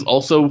 but there's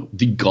also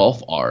the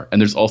Golf R,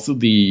 and there's also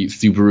the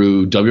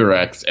Subaru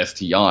WRX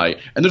STI,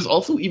 and there's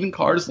also even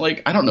cars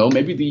like, I don't know,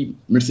 maybe the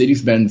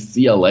Mercedes-Benz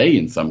CLA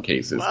in some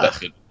true.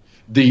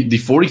 The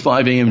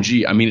 45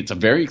 AMG. I mean, it's a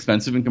very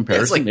expensive in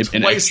comparison. It's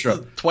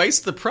like twice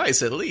the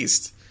price at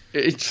least.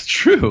 It's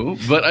true,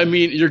 but I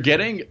mean, you're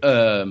getting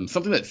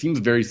something that seems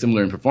very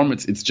similar in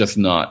performance. It's just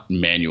not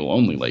manual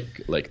only,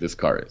 like this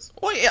car is.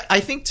 Well, yeah, I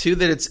think too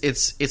that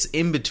it's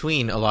in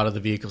between a lot of the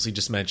vehicles you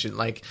just mentioned.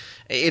 Like,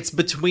 it's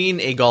between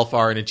a Golf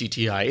R and a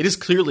GTI. It is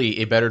clearly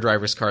a better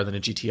driver's car than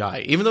a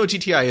GTI. Even though a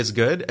GTI is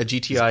good, a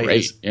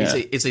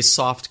GTI is a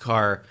soft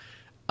car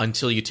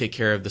until you take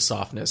care of the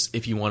softness.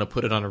 If you want to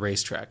put it on a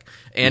racetrack,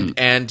 and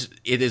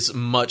it is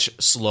much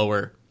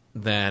slower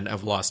than a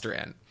Veloster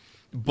N.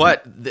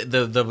 But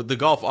the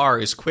Golf R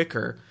is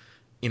quicker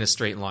in a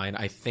straight line,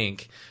 I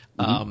think,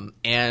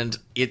 and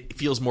it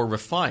feels more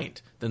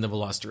refined than the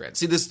Veloster N.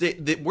 See,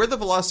 where the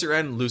Veloster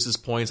N loses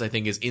points, I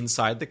think, is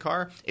inside the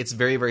car. It's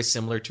very, very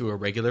similar to a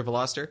regular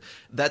Veloster.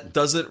 That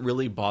doesn't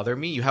really bother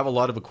me. You have a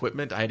lot of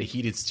equipment. I had a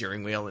heated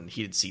steering wheel and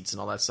heated seats and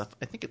all that stuff.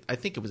 I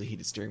think it was a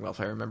heated steering wheel, if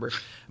I remember.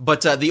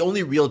 But the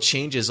only real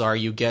changes are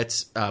you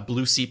get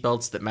blue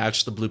seatbelts that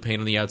match the blue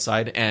paint on the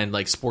outside and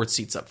like sports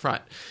seats up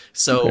front.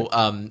 So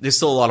there's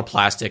still a lot of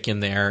plastic in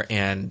there,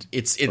 and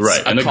it's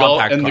right. And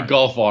the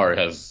Golf R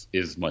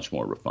is much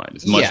more refined.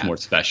 It's much more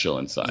special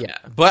inside. Yeah,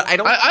 but I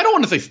don't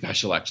want to say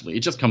special. Actually, it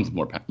just comes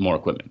with more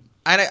equipment.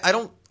 I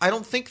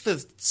don't think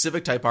the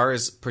Civic Type R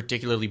is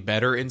particularly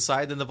better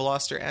inside than the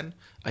Veloster N.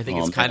 I think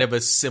it's kind of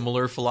a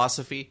similar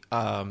philosophy.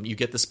 You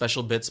get the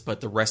special bits,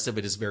 but the rest of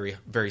it is very,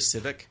 very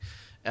Civic,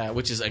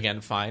 which is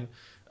again fine.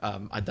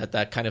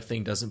 That kind of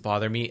thing doesn't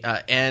bother me,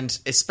 and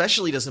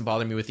especially doesn't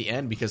bother me with the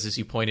N because, as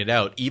you pointed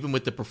out, even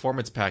with the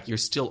performance pack, you're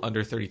still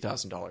under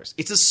 $30,000.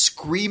 It's a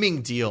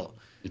screaming deal.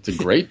 It's a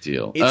great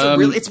deal.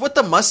 It's what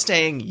the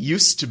Mustang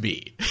used to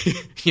be.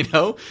 You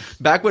know,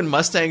 back when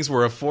Mustangs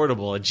were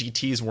affordable and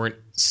GTs weren't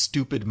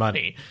stupid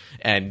money,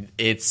 and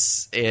it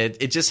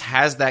just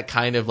has that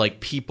kind of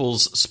like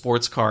people's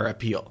sports car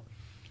appeal.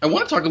 I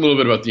want to talk a little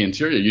bit about the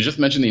interior. You just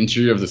mentioned the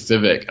interior of the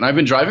Civic, and I've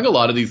been driving a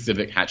lot of these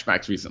Civic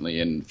hatchbacks recently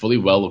in fully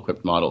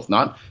well-equipped models,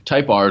 not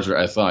Type Rs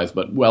or SIs,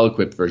 but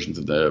well-equipped versions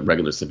of the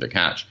regular Civic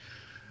hatch.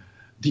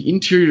 The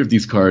interior of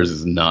these cars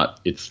is not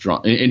its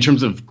strong in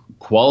terms of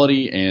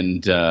quality,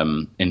 and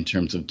in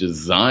terms of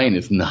design,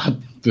 is not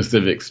the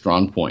Civic's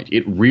strong point.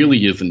 It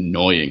really is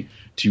annoying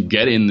to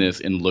get in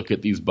this and look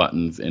at these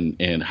buttons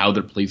and how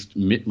they're placed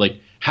like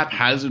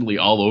haphazardly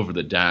all over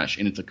the dash,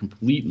 and it's a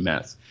complete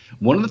mess.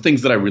 One of the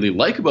things that I really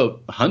like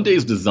about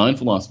Hyundai's design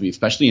philosophy,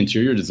 especially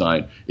interior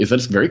design, is that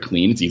it's very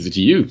clean, it's easy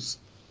to use.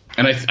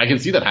 And I can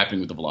see that happening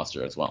with the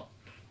Veloster as well.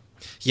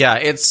 Yeah,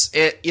 at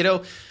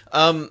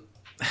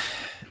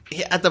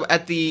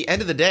the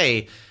end of the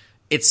day,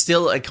 it's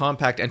still a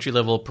compact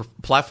entry-level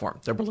platform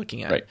that we're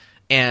looking at. Right.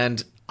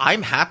 And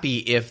I'm happy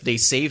if they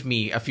save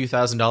me a few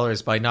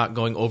 $1,000s by not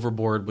going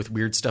overboard with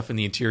weird stuff in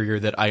the interior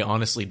that I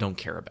honestly don't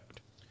care about.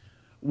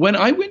 When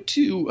I went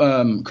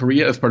to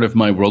Korea as part of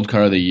my World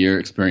Car of the Year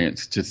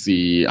experience to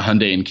see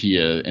Hyundai and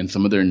Kia and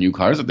some of their new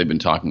cars that they've been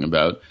talking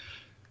about,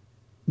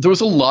 there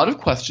was a lot of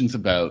questions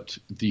about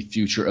the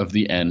future of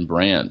the N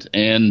brand.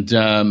 And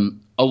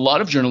a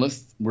lot of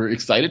journalists were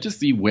excited to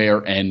see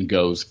where N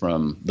goes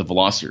from the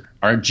Veloster.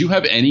 Do you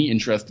have any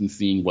interest in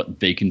seeing what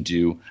they can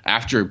do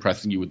after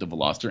impressing you with the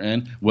Veloster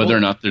N, whether or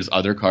not there's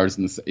other cars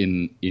in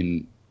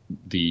the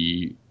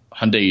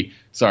Hyundai,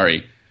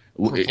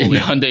 in the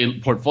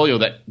Hyundai portfolio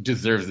that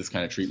deserves this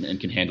kind of treatment and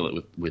can handle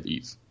it with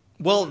ease?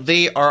 Well,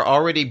 they are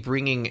already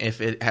bringing, if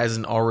it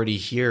hasn't already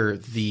here,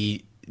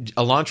 the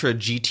Elantra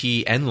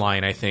GT N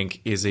line, I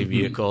think, is a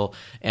vehicle,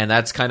 and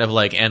that's kind of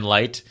like N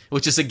Light,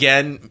 which is,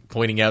 again,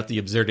 pointing out the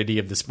absurdity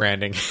of this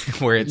branding,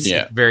 where it's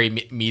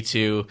very Me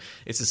Too.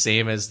 It's the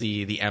same as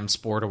the M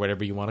Sport or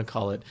whatever you want to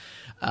call it.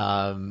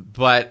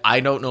 But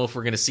I don't know if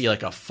we're going to see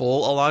like a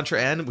full Elantra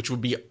N, which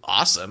would be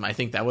awesome. I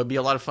think that would be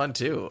a lot of fun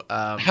too.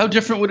 How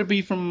different would it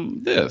be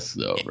from this,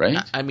 though, right?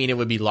 I mean, it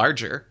would be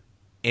larger,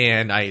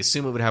 and I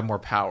assume it would have more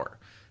power.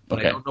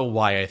 But I don't know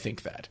why I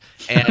think that.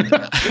 And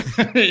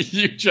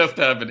you just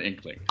have an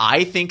inkling.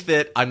 I think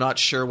that I'm not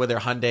sure whether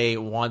Hyundai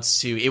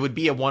wants to. It would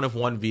be a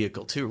one-of-one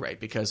vehicle too, right?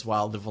 Because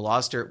while the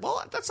Veloster,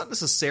 well, that's not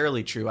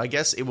necessarily true. I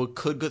guess it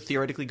could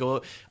theoretically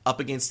go up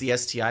against the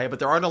STI, but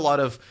there aren't a lot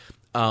of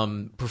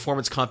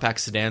performance compact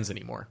sedans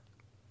anymore.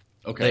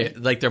 Okay.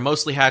 They're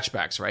mostly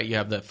hatchbacks, right? You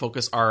have the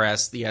Focus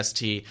RS, the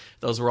ST.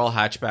 Those were all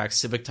hatchbacks.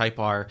 Civic Type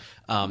R.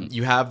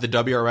 You have the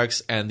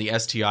WRX and the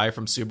STI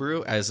from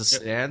Subaru as the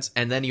sedans.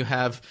 And then you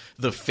have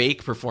the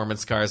fake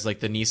performance cars like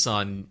the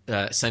Nissan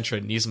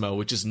Sentra Nismo,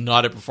 which is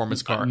not a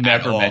performance car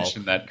Never at all.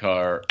 mention that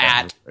car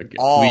At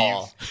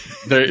all.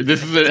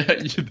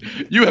 Please.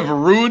 You have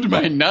ruined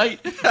my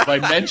night by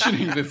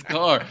mentioning this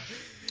car.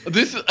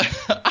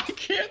 I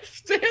can't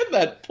stand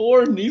that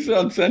poor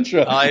Nissan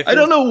Sentra. I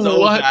don't know so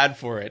what bad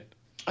for it.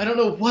 I don't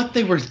know what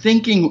they were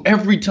thinking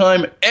every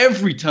time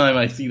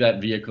I see that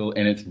vehicle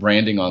and its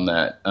branding on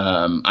that.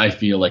 I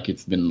feel like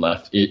it's been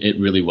left. It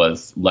really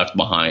was left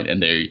behind,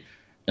 and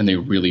they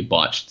really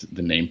botched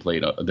the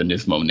nameplate, the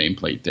Nismo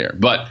nameplate there.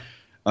 But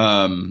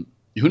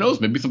who knows?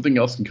 Maybe something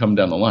else can come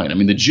down the line. I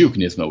mean, the Juke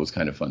Nismo was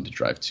kind of fun to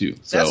drive too.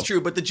 So. That's true,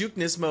 but the Juke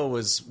Nismo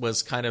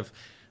was kind of.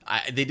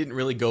 They didn't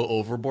really go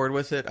overboard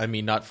with it. I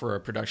mean, not for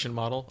a production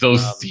model.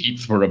 Those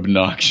seats were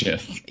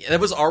obnoxious. That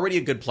was already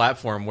a good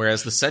platform,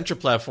 whereas the Sentra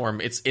platform,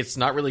 it's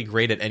not really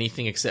great at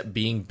anything except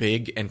being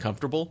big and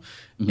comfortable,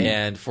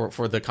 and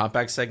for the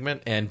compact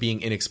segment, and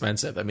being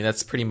inexpensive. I mean,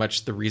 that's pretty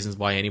much the reasons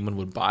why anyone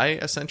would buy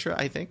a Sentra,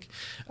 I think.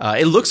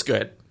 It looks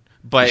good,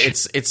 but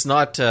it's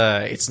not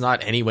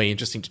any way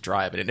interesting to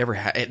drive, and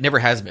it never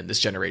has been this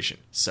generation.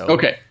 So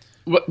okay,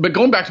 but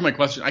going back to my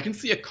question, I can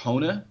see a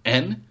Kona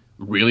N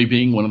really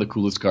being one of the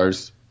coolest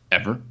cars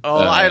ever. Oh,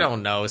 I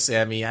don't know,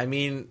 Sammy. I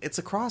mean, it's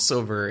a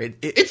crossover.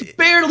 It's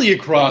barely a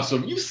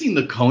crossover. You've seen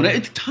the Kona.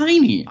 It's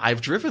tiny.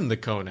 I've driven the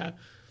Kona.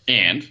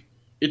 And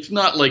it's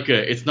not like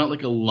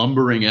a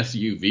lumbering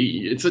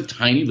SUV. It's a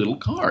tiny little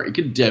car. It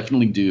could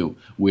definitely do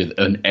with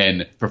an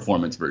N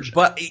performance version.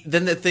 But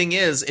then the thing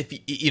is, if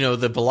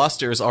the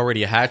Veloster is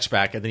already a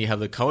hatchback, and then you have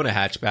the Kona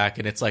hatchback,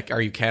 and it's like,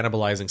 are you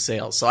cannibalizing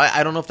sales? So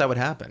I don't know if that would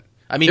happen.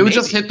 I mean, it would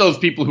just hit those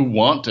people who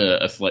want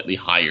a slightly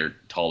higher,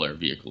 taller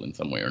vehicle in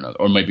some way or another,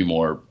 or maybe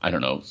more, I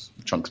don't know,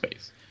 trunk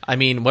space. I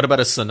mean, what about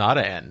a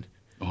Sonata N?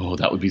 Oh,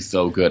 that would be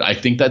so good. I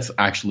think that's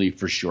actually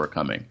for sure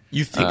coming.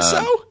 You think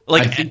so?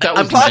 Like, I think that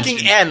was I'm talking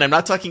mentioned. N. I'm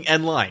not talking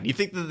N line. You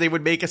think that they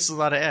would make a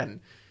Sonata N?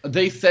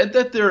 They said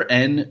that their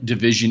N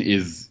division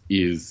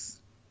is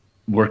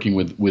working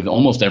with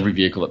almost every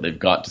vehicle that they've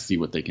got to see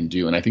what they can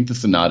do, and I think the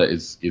Sonata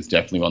is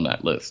definitely on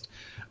that list.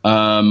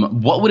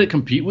 What would it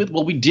compete with?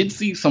 Well, we did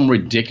see some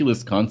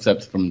ridiculous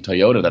concepts from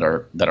Toyota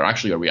that are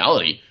actually a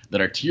reality,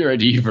 that are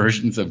TRD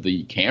versions of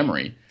the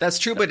Camry. That's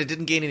true, but it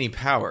didn't gain any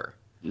power.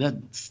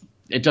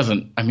 It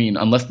doesn't. I mean,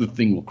 unless the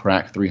thing will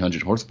crack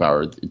 300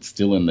 horsepower, it's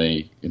still in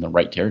the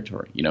right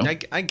territory. You know,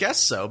 I guess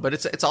so, but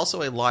it's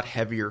also a lot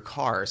heavier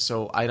car.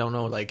 So I don't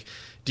know. Like,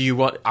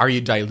 are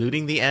you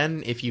diluting the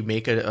N if you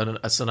make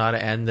a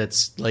Sonata N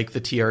that's like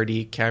the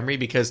TRD Camry?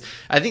 Because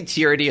I think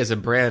TRD as a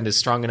brand is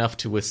strong enough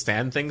to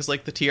withstand things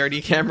like the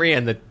TRD Camry,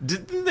 and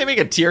didn't they make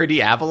a TRD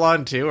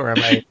Avalon too? Or am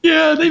I?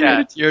 Yeah, they made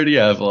a TRD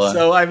Avalon.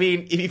 So I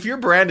mean, if your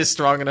brand is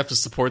strong enough to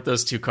support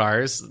those two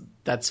cars,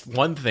 that's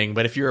one thing.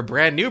 But if you're a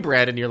brand new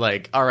brand and you're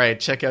like, all right,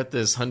 check out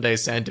this Hyundai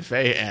Santa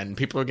Fe N,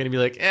 people are going to be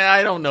like,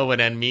 I don't know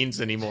what N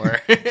means anymore.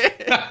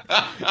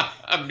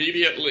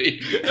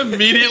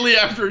 Immediately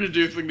after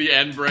introducing the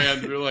N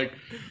brand, they're like,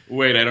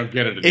 wait, I don't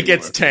get it anymore. It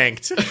gets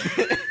tanked.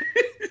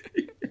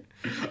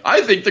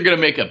 I think they're going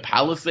to make a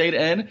Palisade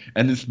N,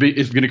 and this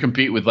is going to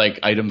compete with like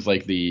items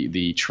like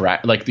the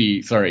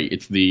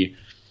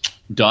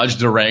Dodge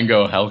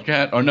Durango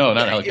Hellcat? Oh, no,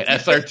 not Hellcat.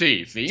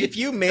 SRT, see? If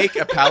you make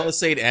a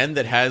Palisade N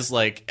that has,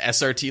 like,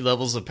 SRT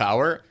levels of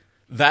power,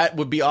 that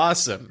would be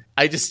awesome.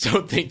 I just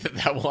don't think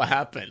that will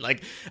happen.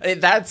 Like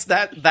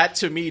that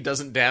to me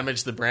doesn't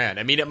damage the brand.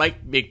 I mean, it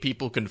might make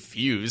people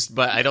confused,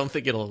 but I don't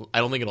think it'll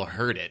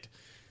hurt it.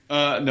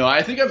 No,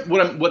 I think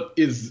what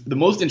is the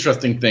most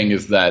interesting thing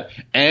is that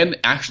N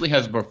actually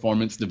has a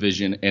performance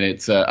division, and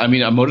it's a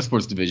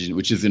motorsports division,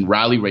 which is in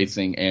rally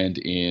racing and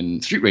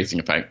in street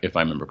racing, if I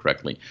remember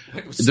correctly.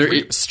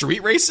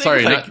 Street racing?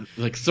 Sorry, not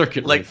like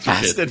circuit, like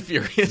Fast and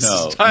Furious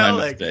no, style.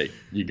 My mistake.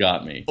 You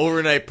got me.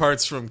 Overnight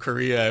parts from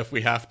Korea, if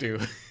we have to.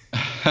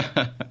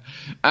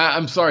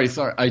 I'm sorry.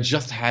 I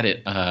just had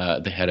it.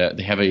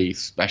 They have a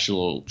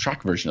special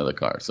track version of the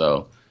car,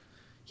 so.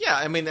 Yeah,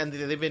 I mean, and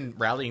they've been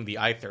rallying the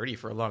I-30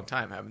 for a long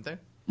time, haven't they?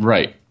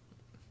 Right.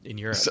 In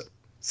Europe.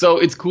 So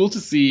it's cool to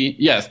see.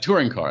 Yes,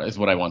 touring car is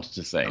what I wanted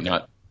to say,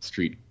 not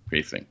street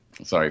racing.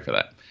 Sorry for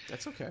that.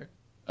 That's okay.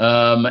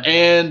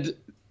 And,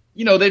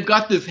 they've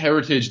got this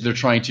heritage they're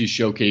trying to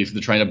showcase.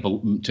 They're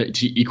trying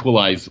to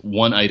equalize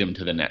one item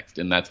to the next,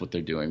 and that's what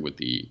they're doing with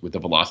the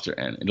Veloster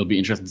N. It'll be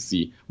interesting to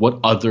see what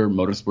other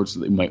motorsports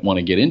they might want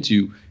to get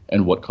into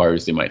and what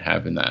cars they might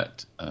have in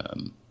that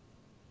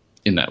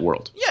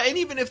world. Yeah, and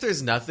even if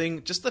there's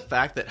nothing, just the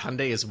fact that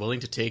Hyundai is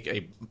willing to take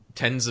a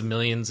tens of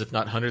millions, if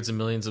not hundreds of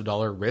millions of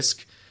dollar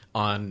risk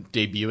on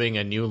debuting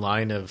a new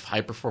line of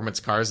high performance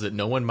cars that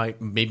no one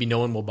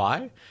will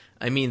buy.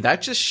 I mean,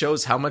 that just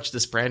shows how much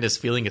this brand is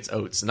feeling its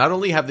oats. Not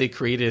only have they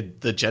created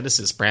the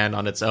Genesis brand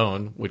on its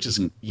own, which is,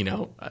 a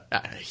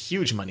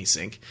huge money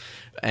sink,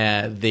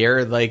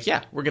 they're like,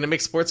 yeah, we're going to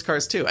make sports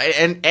cars too.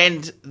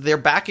 And they're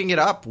backing it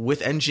up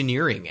with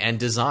engineering and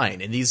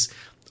design. And these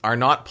are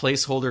not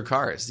placeholder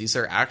cars. These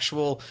are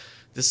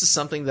this is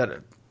something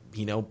that,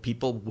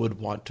 people would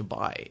want to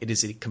buy. It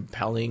is a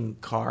compelling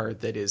car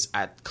that is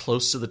at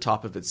close to the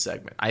top of its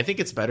segment. I think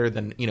it's better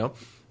than,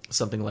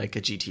 something like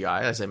a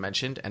GTI, as I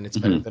mentioned, and it's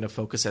better than a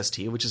Focus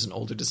ST, which is an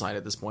older design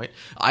at this point.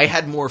 I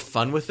had more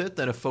fun with it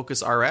than a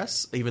Focus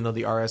RS, even though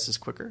the RS is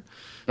quicker.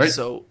 Right.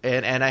 So,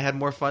 and I had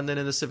more fun than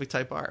in the Civic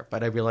Type R,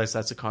 but I realize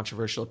that's a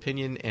controversial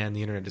opinion, and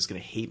the internet is going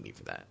to hate me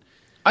for that.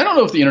 I don't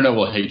know if the internet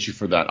will hate you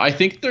for that. I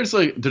think there's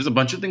a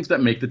bunch of things that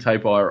make the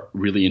Type R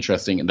really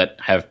interesting and that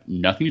have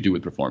nothing to do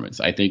with performance.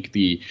 I think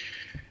the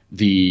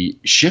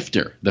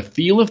shifter, the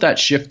feel of that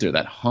shifter,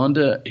 that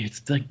Honda,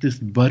 it's like this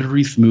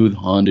buttery smooth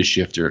Honda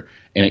shifter,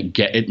 and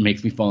it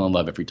makes me fall in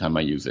love every time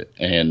I use it.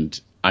 And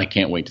I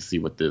can't wait to see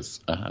what this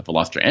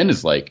Veloster N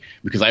is like,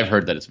 because I've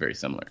heard that it's very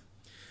similar.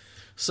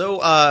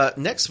 So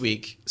next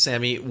week,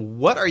 Sammy,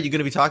 what are you going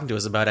to be talking to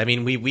us about? I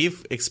mean,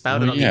 we've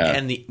expounded on the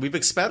N. We've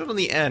expounded on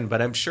the N,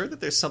 but I'm sure that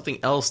there's something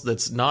else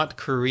that's not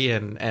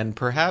Korean and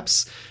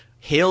perhaps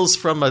hails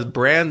from a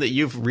brand that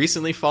you've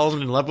recently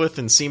fallen in love with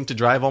and seem to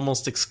drive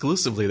almost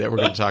exclusively that we're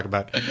going to talk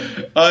about.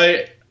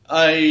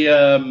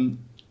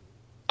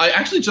 I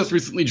actually just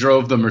recently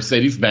drove the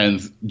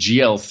Mercedes-Benz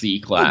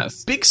GLC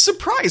class. Oh, big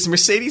surprise,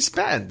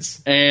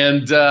 Mercedes-Benz.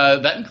 And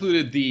that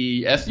included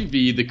the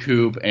SUV, the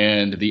coupe,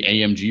 and the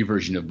AMG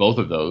version of both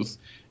of those.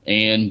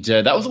 And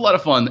that was a lot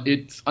of fun.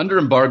 It's under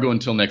embargo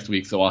until next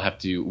week, so I'll have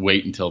to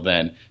wait until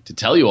then to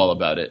tell you all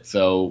about it.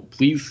 So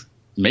please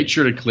make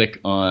sure to click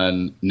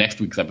on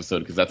next week's episode,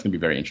 because that's going to be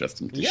very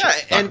interesting to talk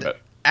about.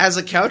 As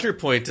a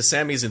counterpoint to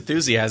Sammy's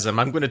enthusiasm,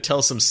 I'm going to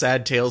tell some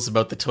sad tales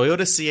about the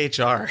Toyota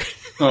CHR.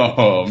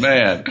 Oh,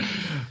 man.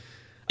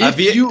 Go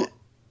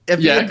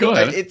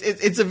ahead.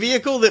 It's a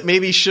vehicle that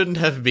maybe shouldn't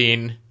have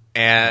been.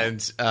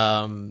 And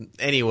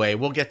anyway,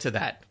 we'll get to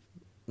that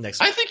next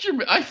week.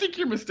 I think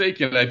you're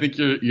mistaken. I think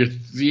you're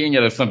seeing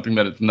it as something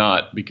that it's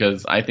not,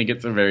 because I think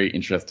it's a very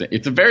interesting.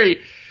 It's a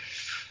very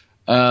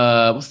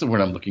what's the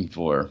word I'm looking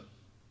for?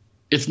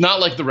 It's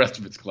not like the rest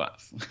of its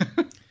class.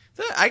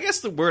 I guess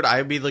the word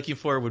I'd be looking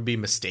for would be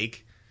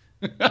mistake,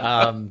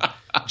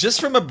 just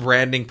from a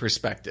branding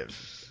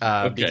perspective.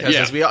 Because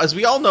as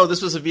we all know,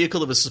 this was a vehicle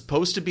that was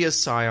supposed to be a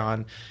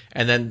Scion,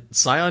 and then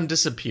Scion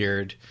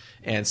disappeared,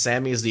 and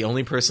Sammy is the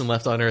only person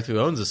left on Earth who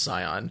owns a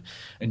Scion.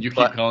 And you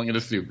keep calling it a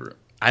Subaru.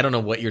 I don't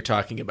know what you're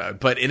talking about.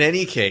 But in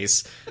any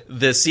case,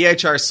 the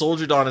CHR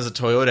soldiered on as a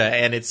Toyota,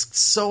 and it's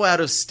so out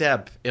of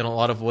step in a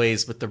lot of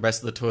ways with the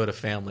rest of the Toyota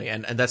family.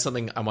 And that's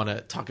something I want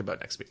to talk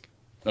about next week.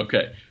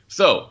 Okay.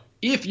 So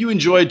if you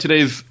enjoyed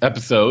today's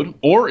episode,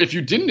 or if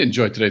you didn't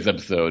enjoy today's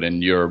episode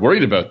and you're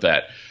worried about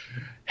that,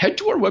 head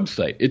to our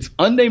website. It's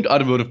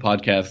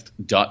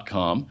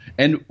unnamedautomotivepodcast.com.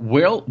 And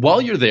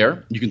while you're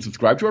there, you can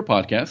subscribe to our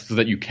podcast so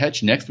that you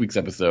catch next week's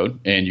episode,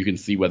 and you can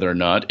see whether or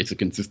not it's a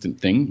consistent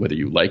thing, whether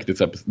you like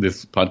this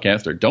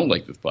podcast or don't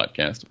like this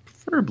podcast.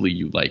 Preferably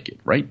you like it,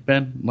 right,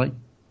 Ben? Like,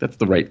 that's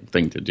the right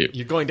thing to do.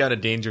 You're going down a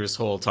dangerous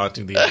hole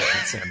taunting the audience,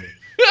 Sammy.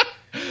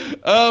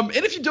 And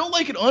if you don't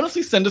like it,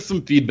 honestly, send us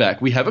some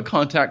feedback. We have a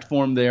contact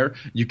form there.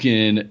 You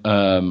can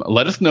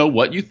let us know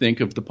what you think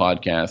of the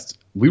podcast.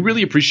 We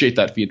really appreciate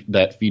that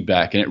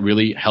feedback, and it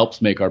really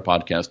helps make our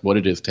podcast what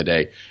it is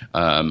today,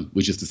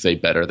 which is to say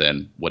better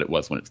than what it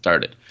was when it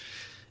started.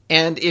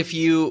 And if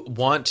you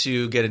want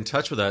to get in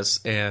touch with us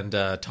and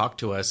talk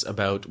to us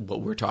about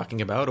what we're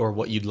talking about or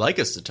what you'd like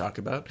us to talk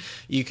about,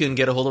 you can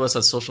get a hold of us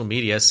on social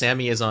media.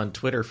 Sammy is on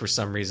Twitter for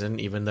some reason,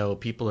 even though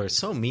people are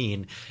so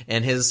mean.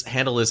 And his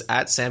handle is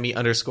at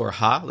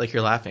Sammy_ha, like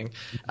you're laughing.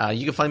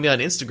 You can find me on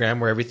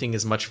Instagram, where everything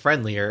is much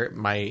friendlier.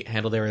 My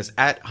handle there is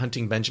at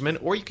HuntingBenjamin,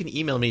 or you can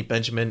email me,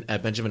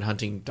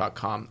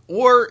 benjamin@benjaminhunting.com.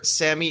 Or,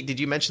 Sammy, did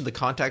you mention the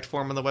contact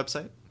form on the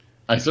website?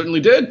 I certainly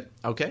did.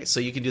 Okay, so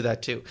you can do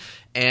that too.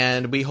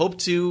 And we hope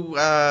to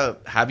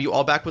have you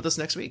all back with us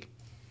next week.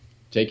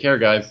 Take care,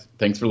 guys.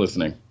 Thanks for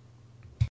listening.